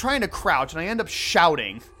again, I'm trying to crouch, and I end up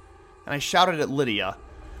shouting. And I shouted at Lydia.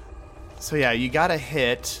 So yeah, you gotta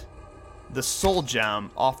hit the soul gem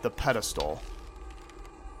off the pedestal.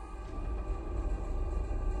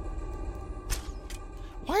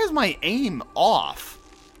 Why is my aim off?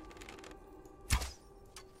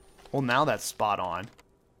 Well, now that's spot on.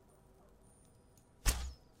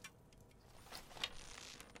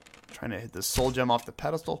 Trying to hit the soul gem off the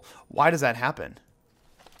pedestal. Why does that happen?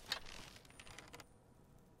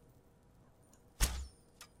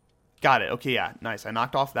 Got it. Okay, yeah. Nice. I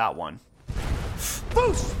knocked off that one.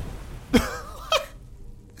 Boost!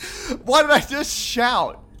 Why did I just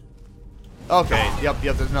shout? Okay. Yep.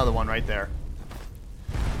 There's another one right there.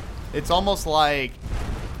 It's almost like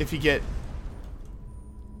if you get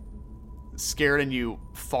scared and you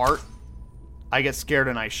fart. I get scared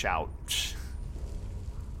and I shout.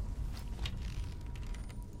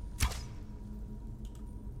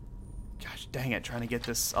 Gosh dang it. Trying to get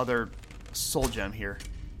this other soul gem here.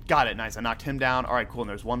 Got it. Nice. I knocked him down. Alright, cool. And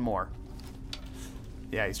there's one more.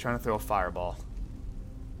 Yeah, he's trying to throw a fireball.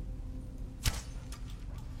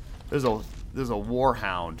 There's a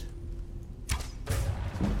warhound.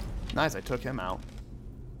 Nice. I took him out.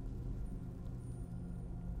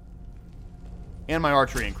 And my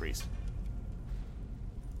archery increased.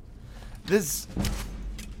 This...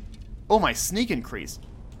 Oh, my sneak increased.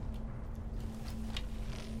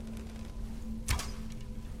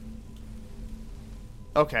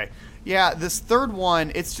 Okay. Yeah, this third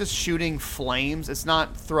one, it's just shooting flames. It's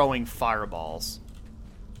not throwing fireballs.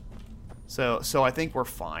 So I think we're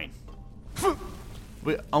fine.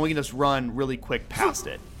 We can just run really quick past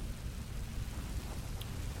it.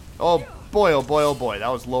 Oh boy, oh boy, oh boy. That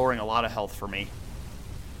was lowering a lot of health for me.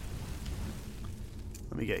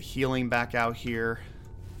 Let me get healing back out here.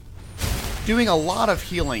 Doing a lot of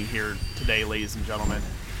healing here today, ladies and gentlemen.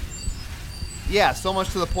 Yeah, so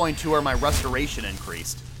much to the point to where my restoration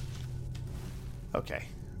increased. Okay.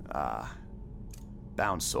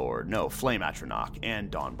 Bound Sword. No, Flame Atronach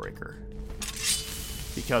and Dawnbreaker.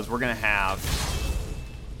 Because we're going to have...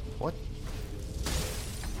 What?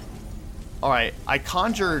 Alright, I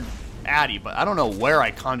conjured Addie, but I don't know where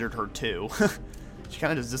I conjured her to. She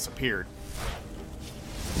kind of just disappeared.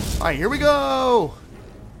 Alright, here we go!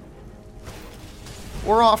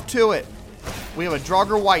 We're off to it. We have a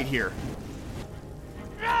Draugr White here.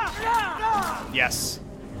 Yes.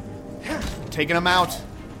 Taking him out.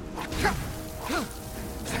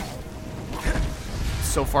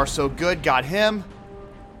 So far, so good. Got him.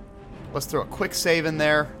 Let's throw a quick save in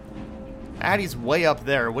there. Addie's way up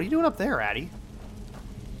there. What are you doing up there, Addie?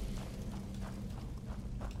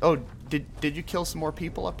 Oh, did you kill some more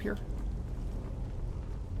people up here?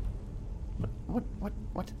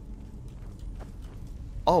 What?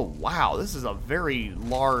 Oh, wow. This is a very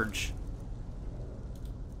large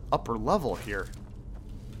upper level here.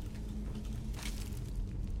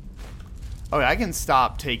 Okay, I can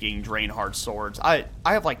stop taking Draenhard swords. I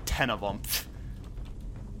have like 10 of them.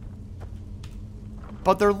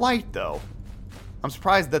 But they're light, though. I'm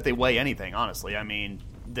surprised that they weigh anything, honestly. I mean,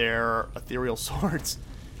 they're ethereal swords.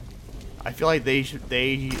 I feel like they should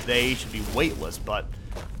be weightless, but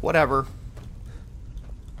whatever.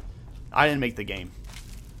 I didn't make the game.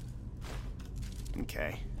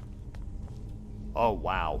 Okay. Oh,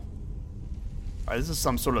 wow. Alright, this is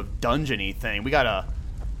some sort of dungeon-y thing. We got a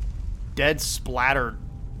dead splattered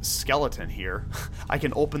skeleton here. I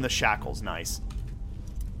can open the shackles. Nice.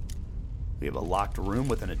 We have a locked room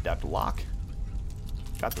with an adept lock.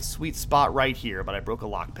 Got the sweet spot right here, but I broke a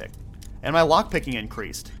lockpick. And my lockpicking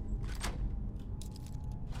increased.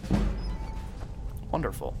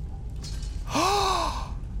 Wonderful.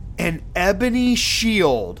 An ebony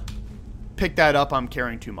shield. Pick that up, I'm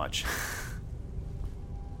carrying too much.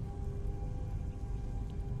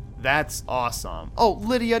 That's awesome. Oh,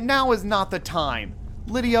 Lydia, now is not the time.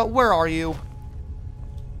 Lydia, where are you?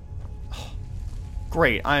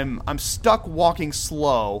 Great, I'm stuck walking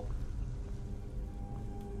slow.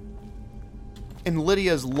 And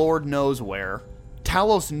Lydia's Lord knows where.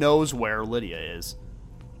 Talos knows where Lydia is.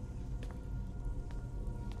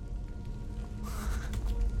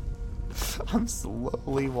 I'm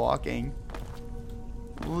slowly walking.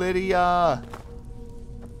 Lydia!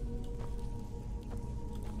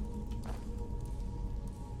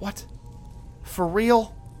 What? For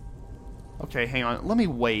real? Okay, hang on. Let me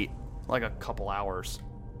wait like a couple hours.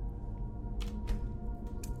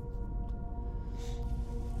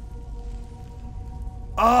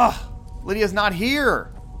 Ugh! Lydia's not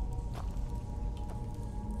here!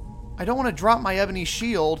 I don't want to drop my ebony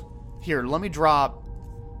shield. Here, let me drop...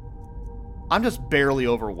 I'm just barely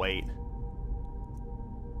overweight.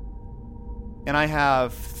 And I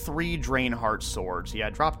have 3 Drainheart swords. Yeah,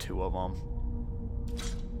 drop 2 of them.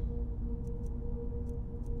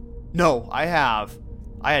 No, I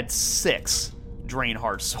had 6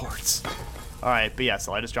 Drainheart swords. Alright, but yeah,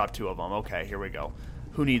 so I just dropped 2 of them. Okay, here we go.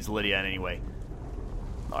 Who needs Lydia anyway?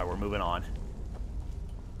 Alright, we're moving on.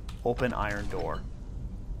 Open iron door.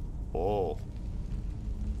 Oh.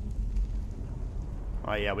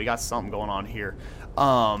 Alright, yeah, we got something going on here.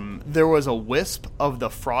 There was a wisp of the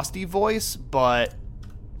Frosty voice, but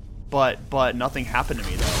nothing happened to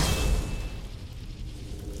me, though.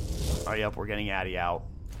 Alright, yep, we're getting Addie out.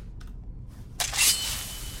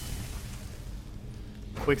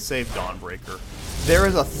 Quick save Dawnbreaker. There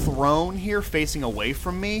is a throne here facing away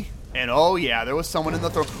from me. And oh yeah, there was someone in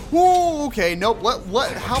the throne. Whoa, okay, nope.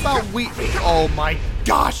 How about we... Oh my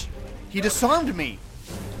gosh! He disarmed me.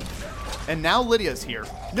 And now Lydia's here.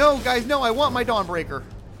 No, guys, no, I want my Dawnbreaker.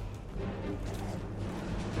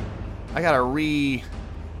 I gotta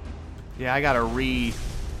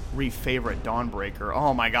re-favorite Dawnbreaker.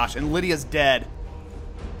 Oh my gosh, and Lydia's dead.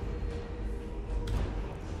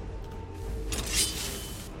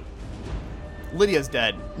 Lydia's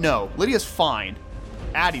dead. No, Lydia's fine.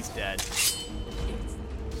 Addie's dead.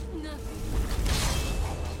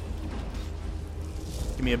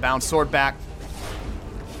 Give me a bound sword back.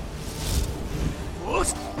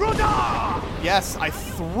 Yes, I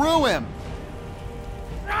threw him.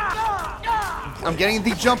 I'm getting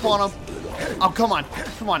the jump on him. Oh, come on.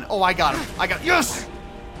 Come on. Oh, I got him. Yes!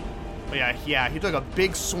 Oh, yeah, he took a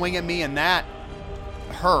big swing at me and that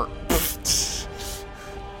hurt.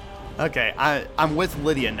 Okay, I'm with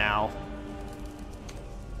Lydia now.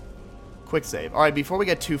 Quick save. Alright, before we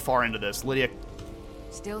get too far into this, Lydia...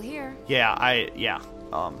 Still here. Yeah, I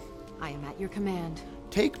am at your command.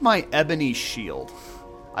 Take my ebony shield.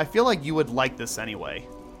 I feel like you would like this anyway.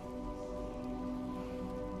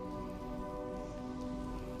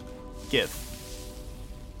 Give.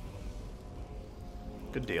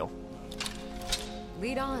 Good deal.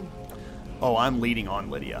 Lead on. Oh, I'm leading on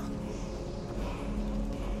Lydia.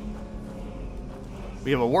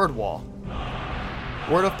 We have a word wall.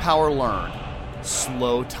 Word of power learned.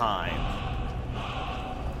 Slow time.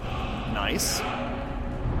 Nice.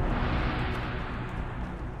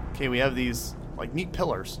 Okay, we have these, like, neat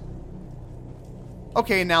pillars.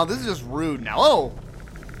 Okay, now this is just rude now. Oh!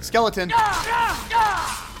 Skeleton.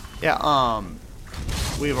 Yeah,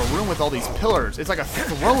 we have a room with all these pillars. It's like a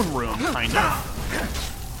throne room, kind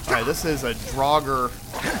of. Alright, this is a Draugr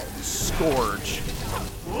Scourge.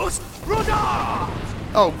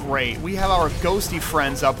 Oh, great. We have our ghosty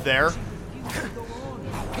friends up there.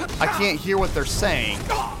 I can't hear what they're saying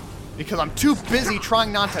because I'm too busy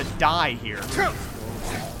trying not to die here.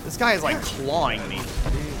 This guy is, like, clawing me.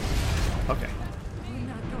 Okay.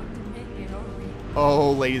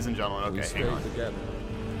 Oh, ladies and gentlemen. Okay, hang on. Together,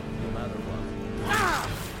 no matter what.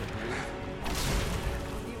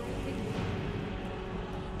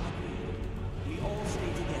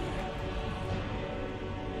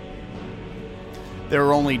 There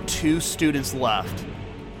are only 2 students left.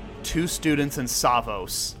 2 students in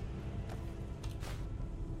Savos.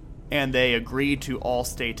 And they agreed to all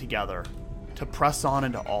stay together. To press on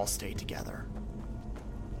and to all stay together.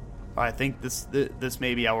 I think this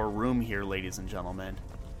may be our room here, ladies and gentlemen.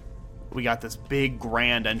 We got this big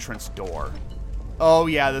grand entrance door. Oh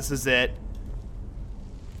yeah, this is it.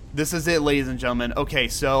 This is it, ladies and gentlemen. Okay,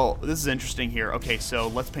 so this is interesting here. Okay, so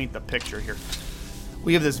let's paint the picture here.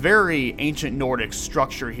 We have this very ancient Nordic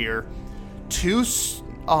structure here. 2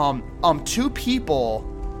 people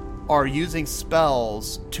are using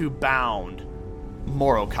spells to bound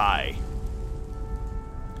MOROKEI.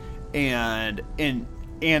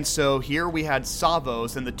 And so here we had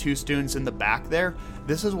Savos and the 2 students in the back there.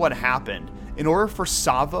 This is what happened. In order for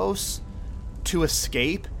Savos to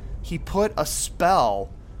escape, he put a spell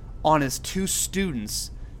on his 2 students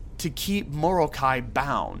to keep MOROKEI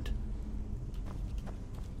bound.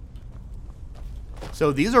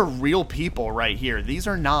 So these are real people right here. These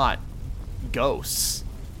are not ghosts.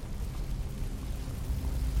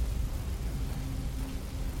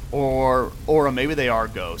 Or maybe they are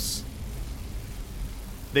ghosts.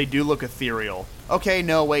 They do look ethereal. Okay,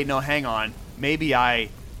 no, wait, no, hang on. Maybe I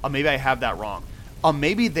have that wrong.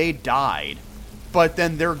 Maybe they died, but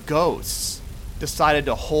then their ghosts decided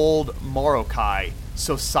to hold MOROKEI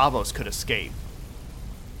so Savos could escape.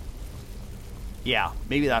 Yeah,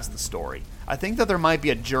 maybe that's the story. I think that there might be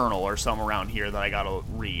a journal or something around here that I gotta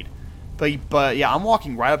read. But yeah, I'm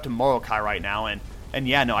walking right up to MOROKEI right now, and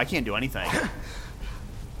yeah, no, I can't do anything.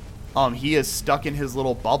 He is stuck in his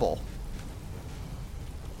little bubble.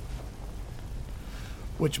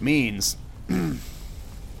 Which means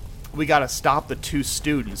we gotta stop the 2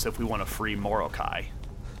 students if we want to free MOROKEI.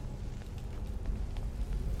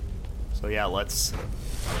 So yeah, let's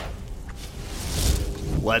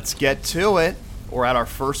get to it. We're at our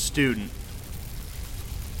first student.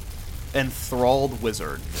 Enthralled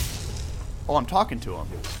wizard. Oh, I'm talking to him.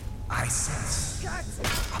 I sense.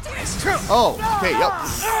 Oh, okay, yep.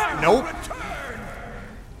 Nope.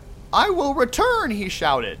 I will return, he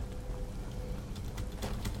shouted.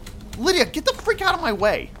 Lydia, get the freak out of my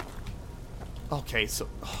way. Okay, so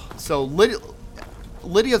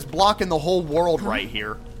Lydia's blocking the whole world right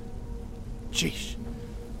here. Jeez.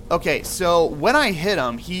 Okay, so when I hit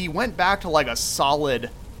him, he went back to like a solid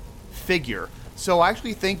figure. So I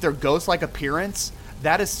actually think their ghost-like appearance,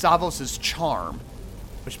 that is Savos's charm,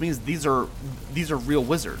 which means these are real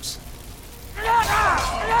wizards.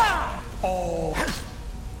 Oh,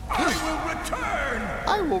 I will return.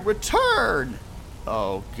 I will return.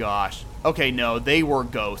 Oh gosh. Okay, no, they were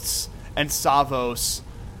ghosts, and Savos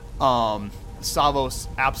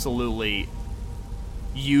absolutely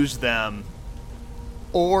used them,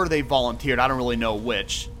 or they volunteered. I don't really know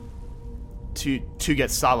which. To get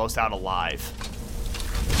Savos out alive.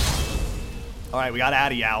 All right, we got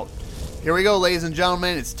Addy out. Here we go, ladies and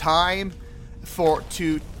gentlemen. It's time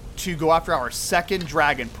to go after our second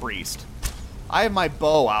dragon priest. I have my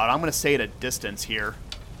bow out. I'm going to stay at a distance here.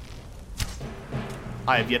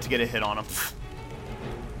 I have yet to get a hit on him.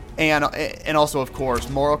 And also, of course,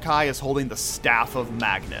 MOROKEI is holding the Staff of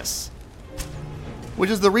Magnus, which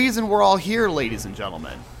is the reason we're all here, ladies and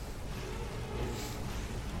gentlemen.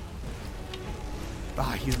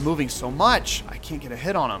 Ah, he's moving so much. I can't get a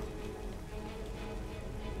hit on him.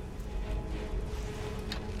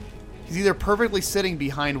 He's either perfectly sitting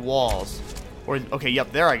behind walls, or... Okay,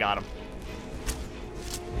 yep, there I got him.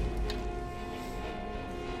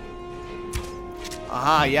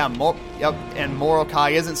 Aha, yeah, yep, and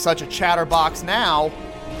MOROKEI isn't such a chatterbox now.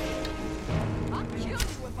 I'll kill you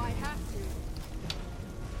if I have to.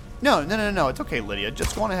 No, it's okay, Lydia.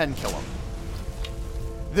 Just go on ahead and kill him.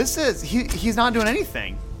 This is... He's not doing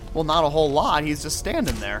anything. Well, not a whole lot. He's just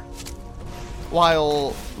standing there.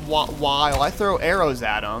 While I throw arrows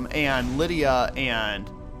at him, and Lydia and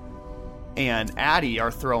Addy are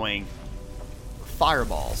throwing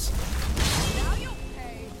fireballs. Now you'll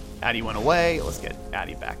pay. Addy went away. Let's get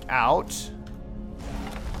Addy back out.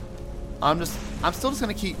 I'm still just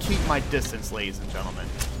gonna keep my distance, ladies and gentlemen.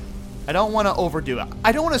 I don't want to overdo it.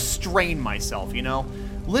 I don't want to strain myself, you know.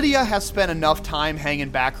 Lydia has spent enough time hanging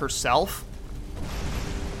back herself.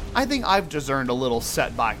 I think I've just earned a little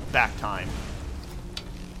back time.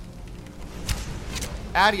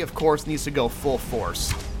 Addy, of course, needs to go full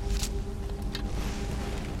force.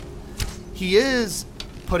 He is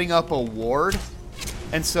putting up a ward,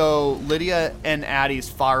 and so Lydia and Addy's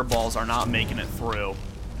fireballs are not making it through.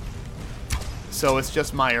 So it's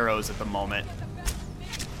just my arrows at the moment.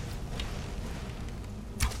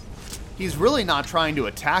 He's really not trying to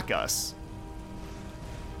attack us.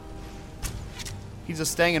 He's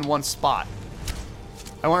just staying in one spot.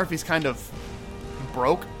 I wonder if he's kind of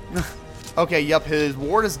broke. Okay, yep, his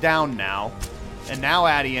ward is down now. And now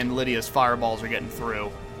Addy and Lydia's fireballs are getting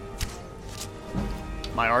through.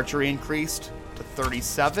 My archery increased to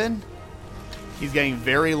 37. He's getting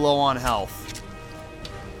very low on health.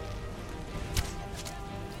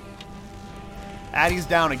 Addy's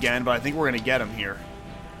down again, but I think we're going to get him here.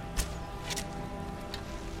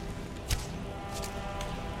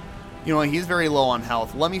 You know, he's very low on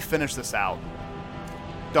health. Let me finish this out.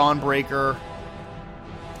 Dawnbreaker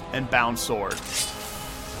and Bound Sword.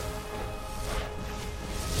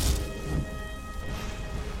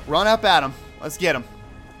 Run up at him. Let's get him.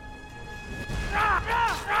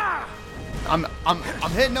 I'm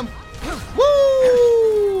hitting him.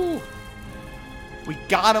 Woo! We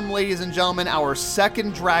got him, ladies and gentlemen. Our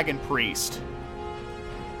second dragon priest.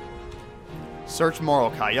 Search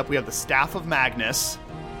MOROKEI. Yep, we have the Staff of Magnus.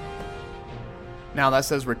 Now that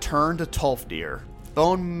says return to Tolfdir.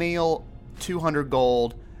 Bone meal, 200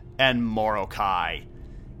 gold, and MOROKEI.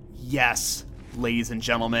 Yes, ladies and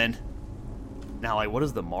gentlemen. Now, like, what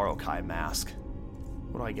is the MOROKEI mask?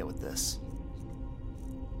 What do I get with this?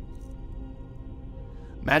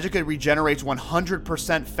 Magicka regenerates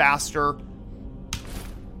 100% faster.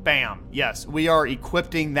 Bam. Yes, we are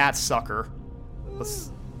equipping that sucker.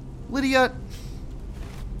 Lydia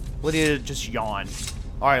just yawned.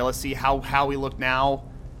 All right, let's see how we look now.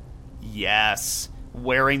 Yes,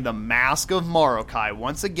 wearing the mask of MOROKEI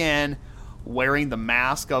once again. Wearing the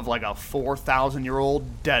mask of like a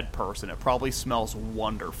 4,000-year-old dead person. It probably smells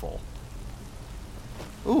wonderful.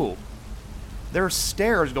 Ooh, there are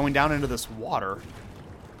stairs going down into this water.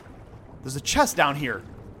 There's a chest down here.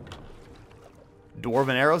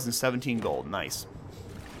 Dwarven arrows and 17 gold. Nice.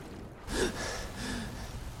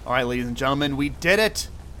 Alright, ladies and gentlemen, we did it.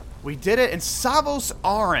 We did it. And Savos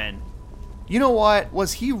Aren, you know what?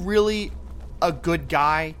 Was he really a good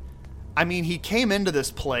guy? I mean, he came into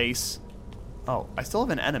this place. Oh, I still have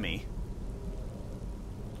an enemy.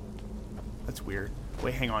 That's weird.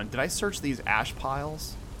 Wait, hang on. Did I search these ash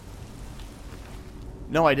piles?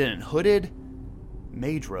 No, I didn't. Hooded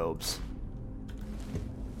mage robes.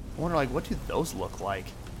 I wonder, like, what do those look like?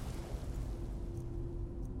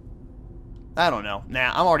 I don't know.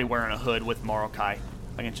 Nah, I'm already wearing a hood with MOROKEI.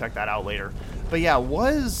 I can check that out later. But yeah,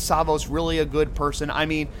 was Savos really a good person? I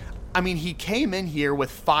mean, he came in here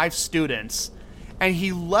with 5 students, and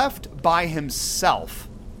he left by himself.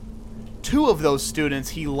 2 of those students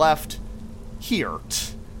he left here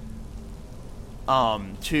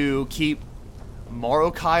to keep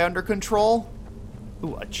MOROKEI under control.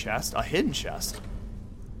 Ooh, a chest, a hidden chest.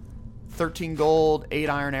 13 gold, 8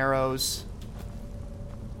 iron arrows.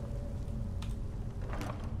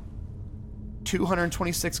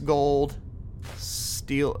 226 gold.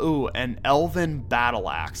 Steel. Ooh, an elven battle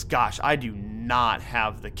axe. Gosh, I do not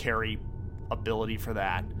have the carry ability for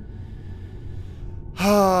that.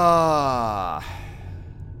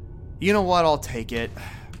 You know what? I'll take it.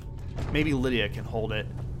 Maybe Lydia can hold it.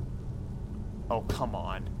 Oh, come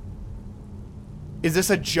on. Is this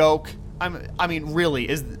a joke? I mean, really,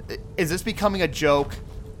 is this becoming a joke?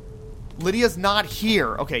 Lydia's not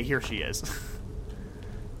here. Okay, here she is.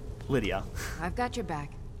 Lydia. I've got your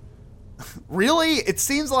back. Really? It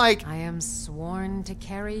seems like... I am sworn to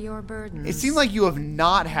carry your burdens. It seems like you have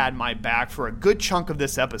not had my back for a good chunk of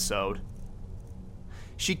this episode.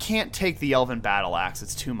 She can't take the elven battle axe.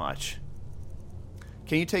 It's too much.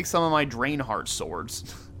 Can you take some of my Drainheart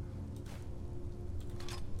swords?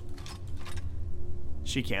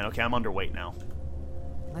 She can. Okay, I'm underweight now.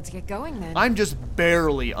 Let's get going then. I'm just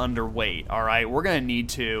barely underweight, alright? We're gonna need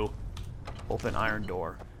to open iron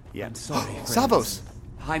door. Yeah. I'm sorry, friends. Savos!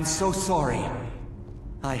 I'm so sorry.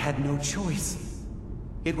 I had no choice.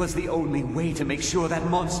 It was the only way to make sure that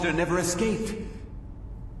monster never escaped.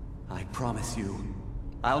 I promise you,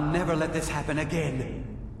 I'll never let this happen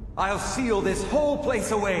again. I'll seal this whole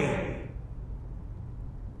place away.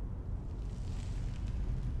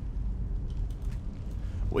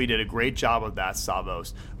 We did a great job of that,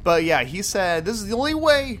 Savos. But yeah, he said this is the only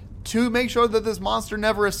way to make sure that this monster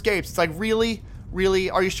never escapes. It's like, really? Really?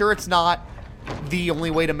 Are you sure it's not the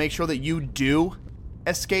only way to make sure that you do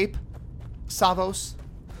escape, Savos?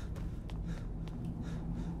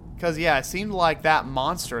 Because, yeah, it seemed like that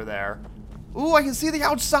monster there. Ooh, I can see the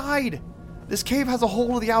outside! This cave has a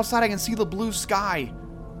hole to the outside. I can see the blue sky.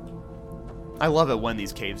 I love it when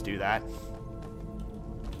these caves do that.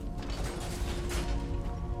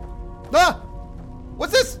 Ah!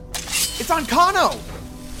 What's this? It's Ancano!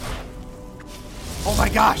 Oh my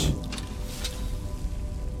gosh!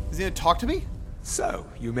 Is he gonna talk to me? So,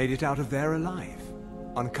 you made it out of there alive.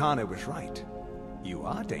 Ancano was right. You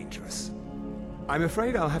are dangerous. I'm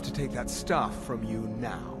afraid I'll have to take that staff from you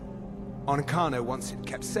now. Ancano wants it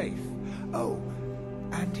kept safe. Oh,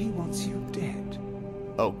 and he wants you dead.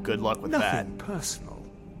 Oh, good luck with that. Nothing personal.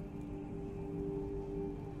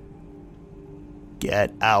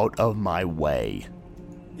 Get out of my way.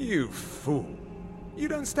 You fool. You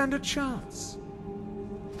don't stand a chance.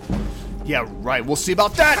 Yeah, right. We'll see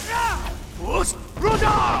about that.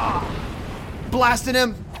 Blasting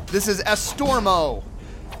him. This is Estormo,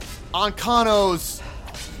 Ancano's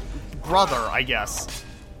brother, I guess.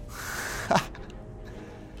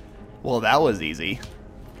 Well, that was easy.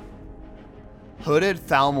 Hooded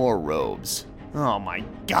Thalmor robes. Oh my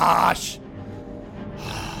gosh.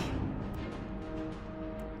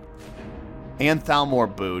 And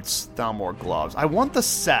Thalmor boots, Thalmor gloves. I want the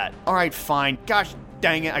set. All right, fine. Gosh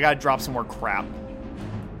dang it, I gotta drop some more crap.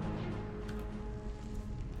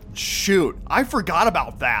 Shoot, I forgot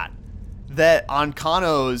about that. That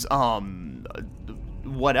Ancano's,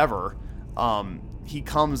 whatever, he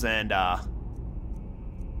comes and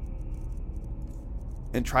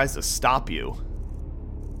tries to stop you.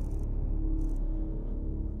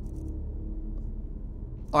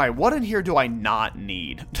 All right, what in here do I not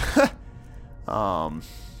need? I'm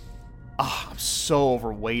so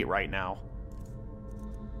overweight right now.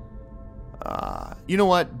 You know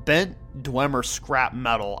what? Bent Dwemer scrap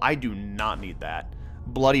metal. I do not need that.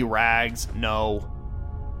 Bloody rags. No.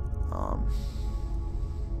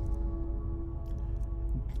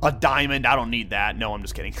 A diamond. I don't need that. No, I'm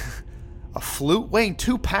just kidding. A flute weighing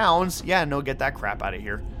 2 pounds. Yeah, no, get that crap out of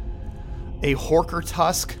here. A Horker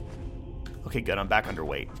tusk. Okay, good. I'm back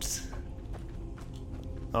underweight.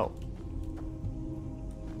 Oh.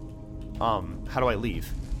 how do I leave?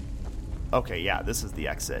 Okay, yeah, this is the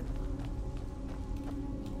exit.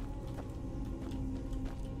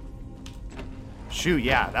 Shoot,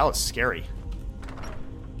 yeah, that was scary.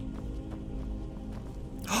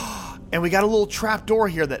 And we got a little trap door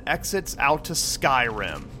here that exits out to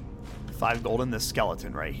Skyrim. 5 gold in this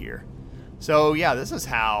skeleton right here. So, yeah, this is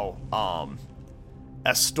how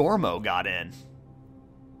Estormo got in.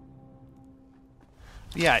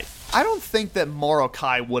 Yeah, I don't think that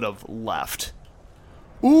MOROKEI would have left.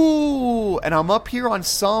 Ooh, and I'm up here on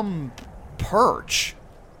some perch.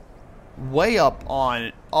 Way up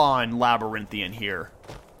on Labyrinthian here.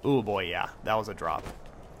 Ooh, boy, yeah, that was a drop.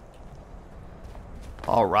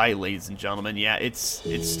 All right, ladies and gentlemen, yeah, it's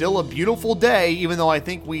still a beautiful day, even though I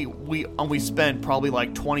think we spent probably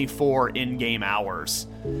like 24 in-game hours.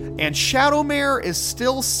 And Shadowmare is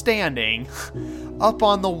still standing up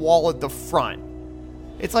on the wall at the front.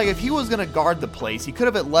 It's like if he was gonna guard the place, he could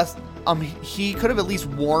have at least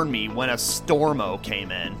warned me when a Stormo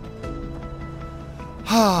came in.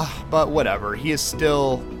 But whatever, he is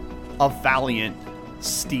still a valiant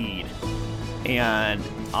steed. And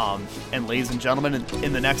ladies and gentlemen,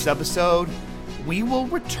 in the next episode, we will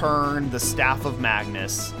return the Staff of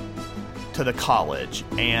Magnus to the college.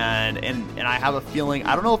 And I have a feeling,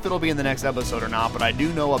 I don't know if it'll be in the next episode or not, but I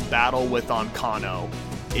do know a battle with Ancano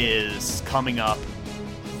is coming up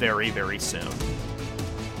very, very soon.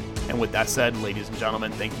 And with that said, ladies and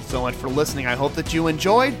gentlemen, thank you so much for listening. I hope that you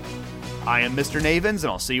enjoyed. I am Mr. Navins, and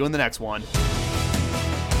I'll see you in the next one.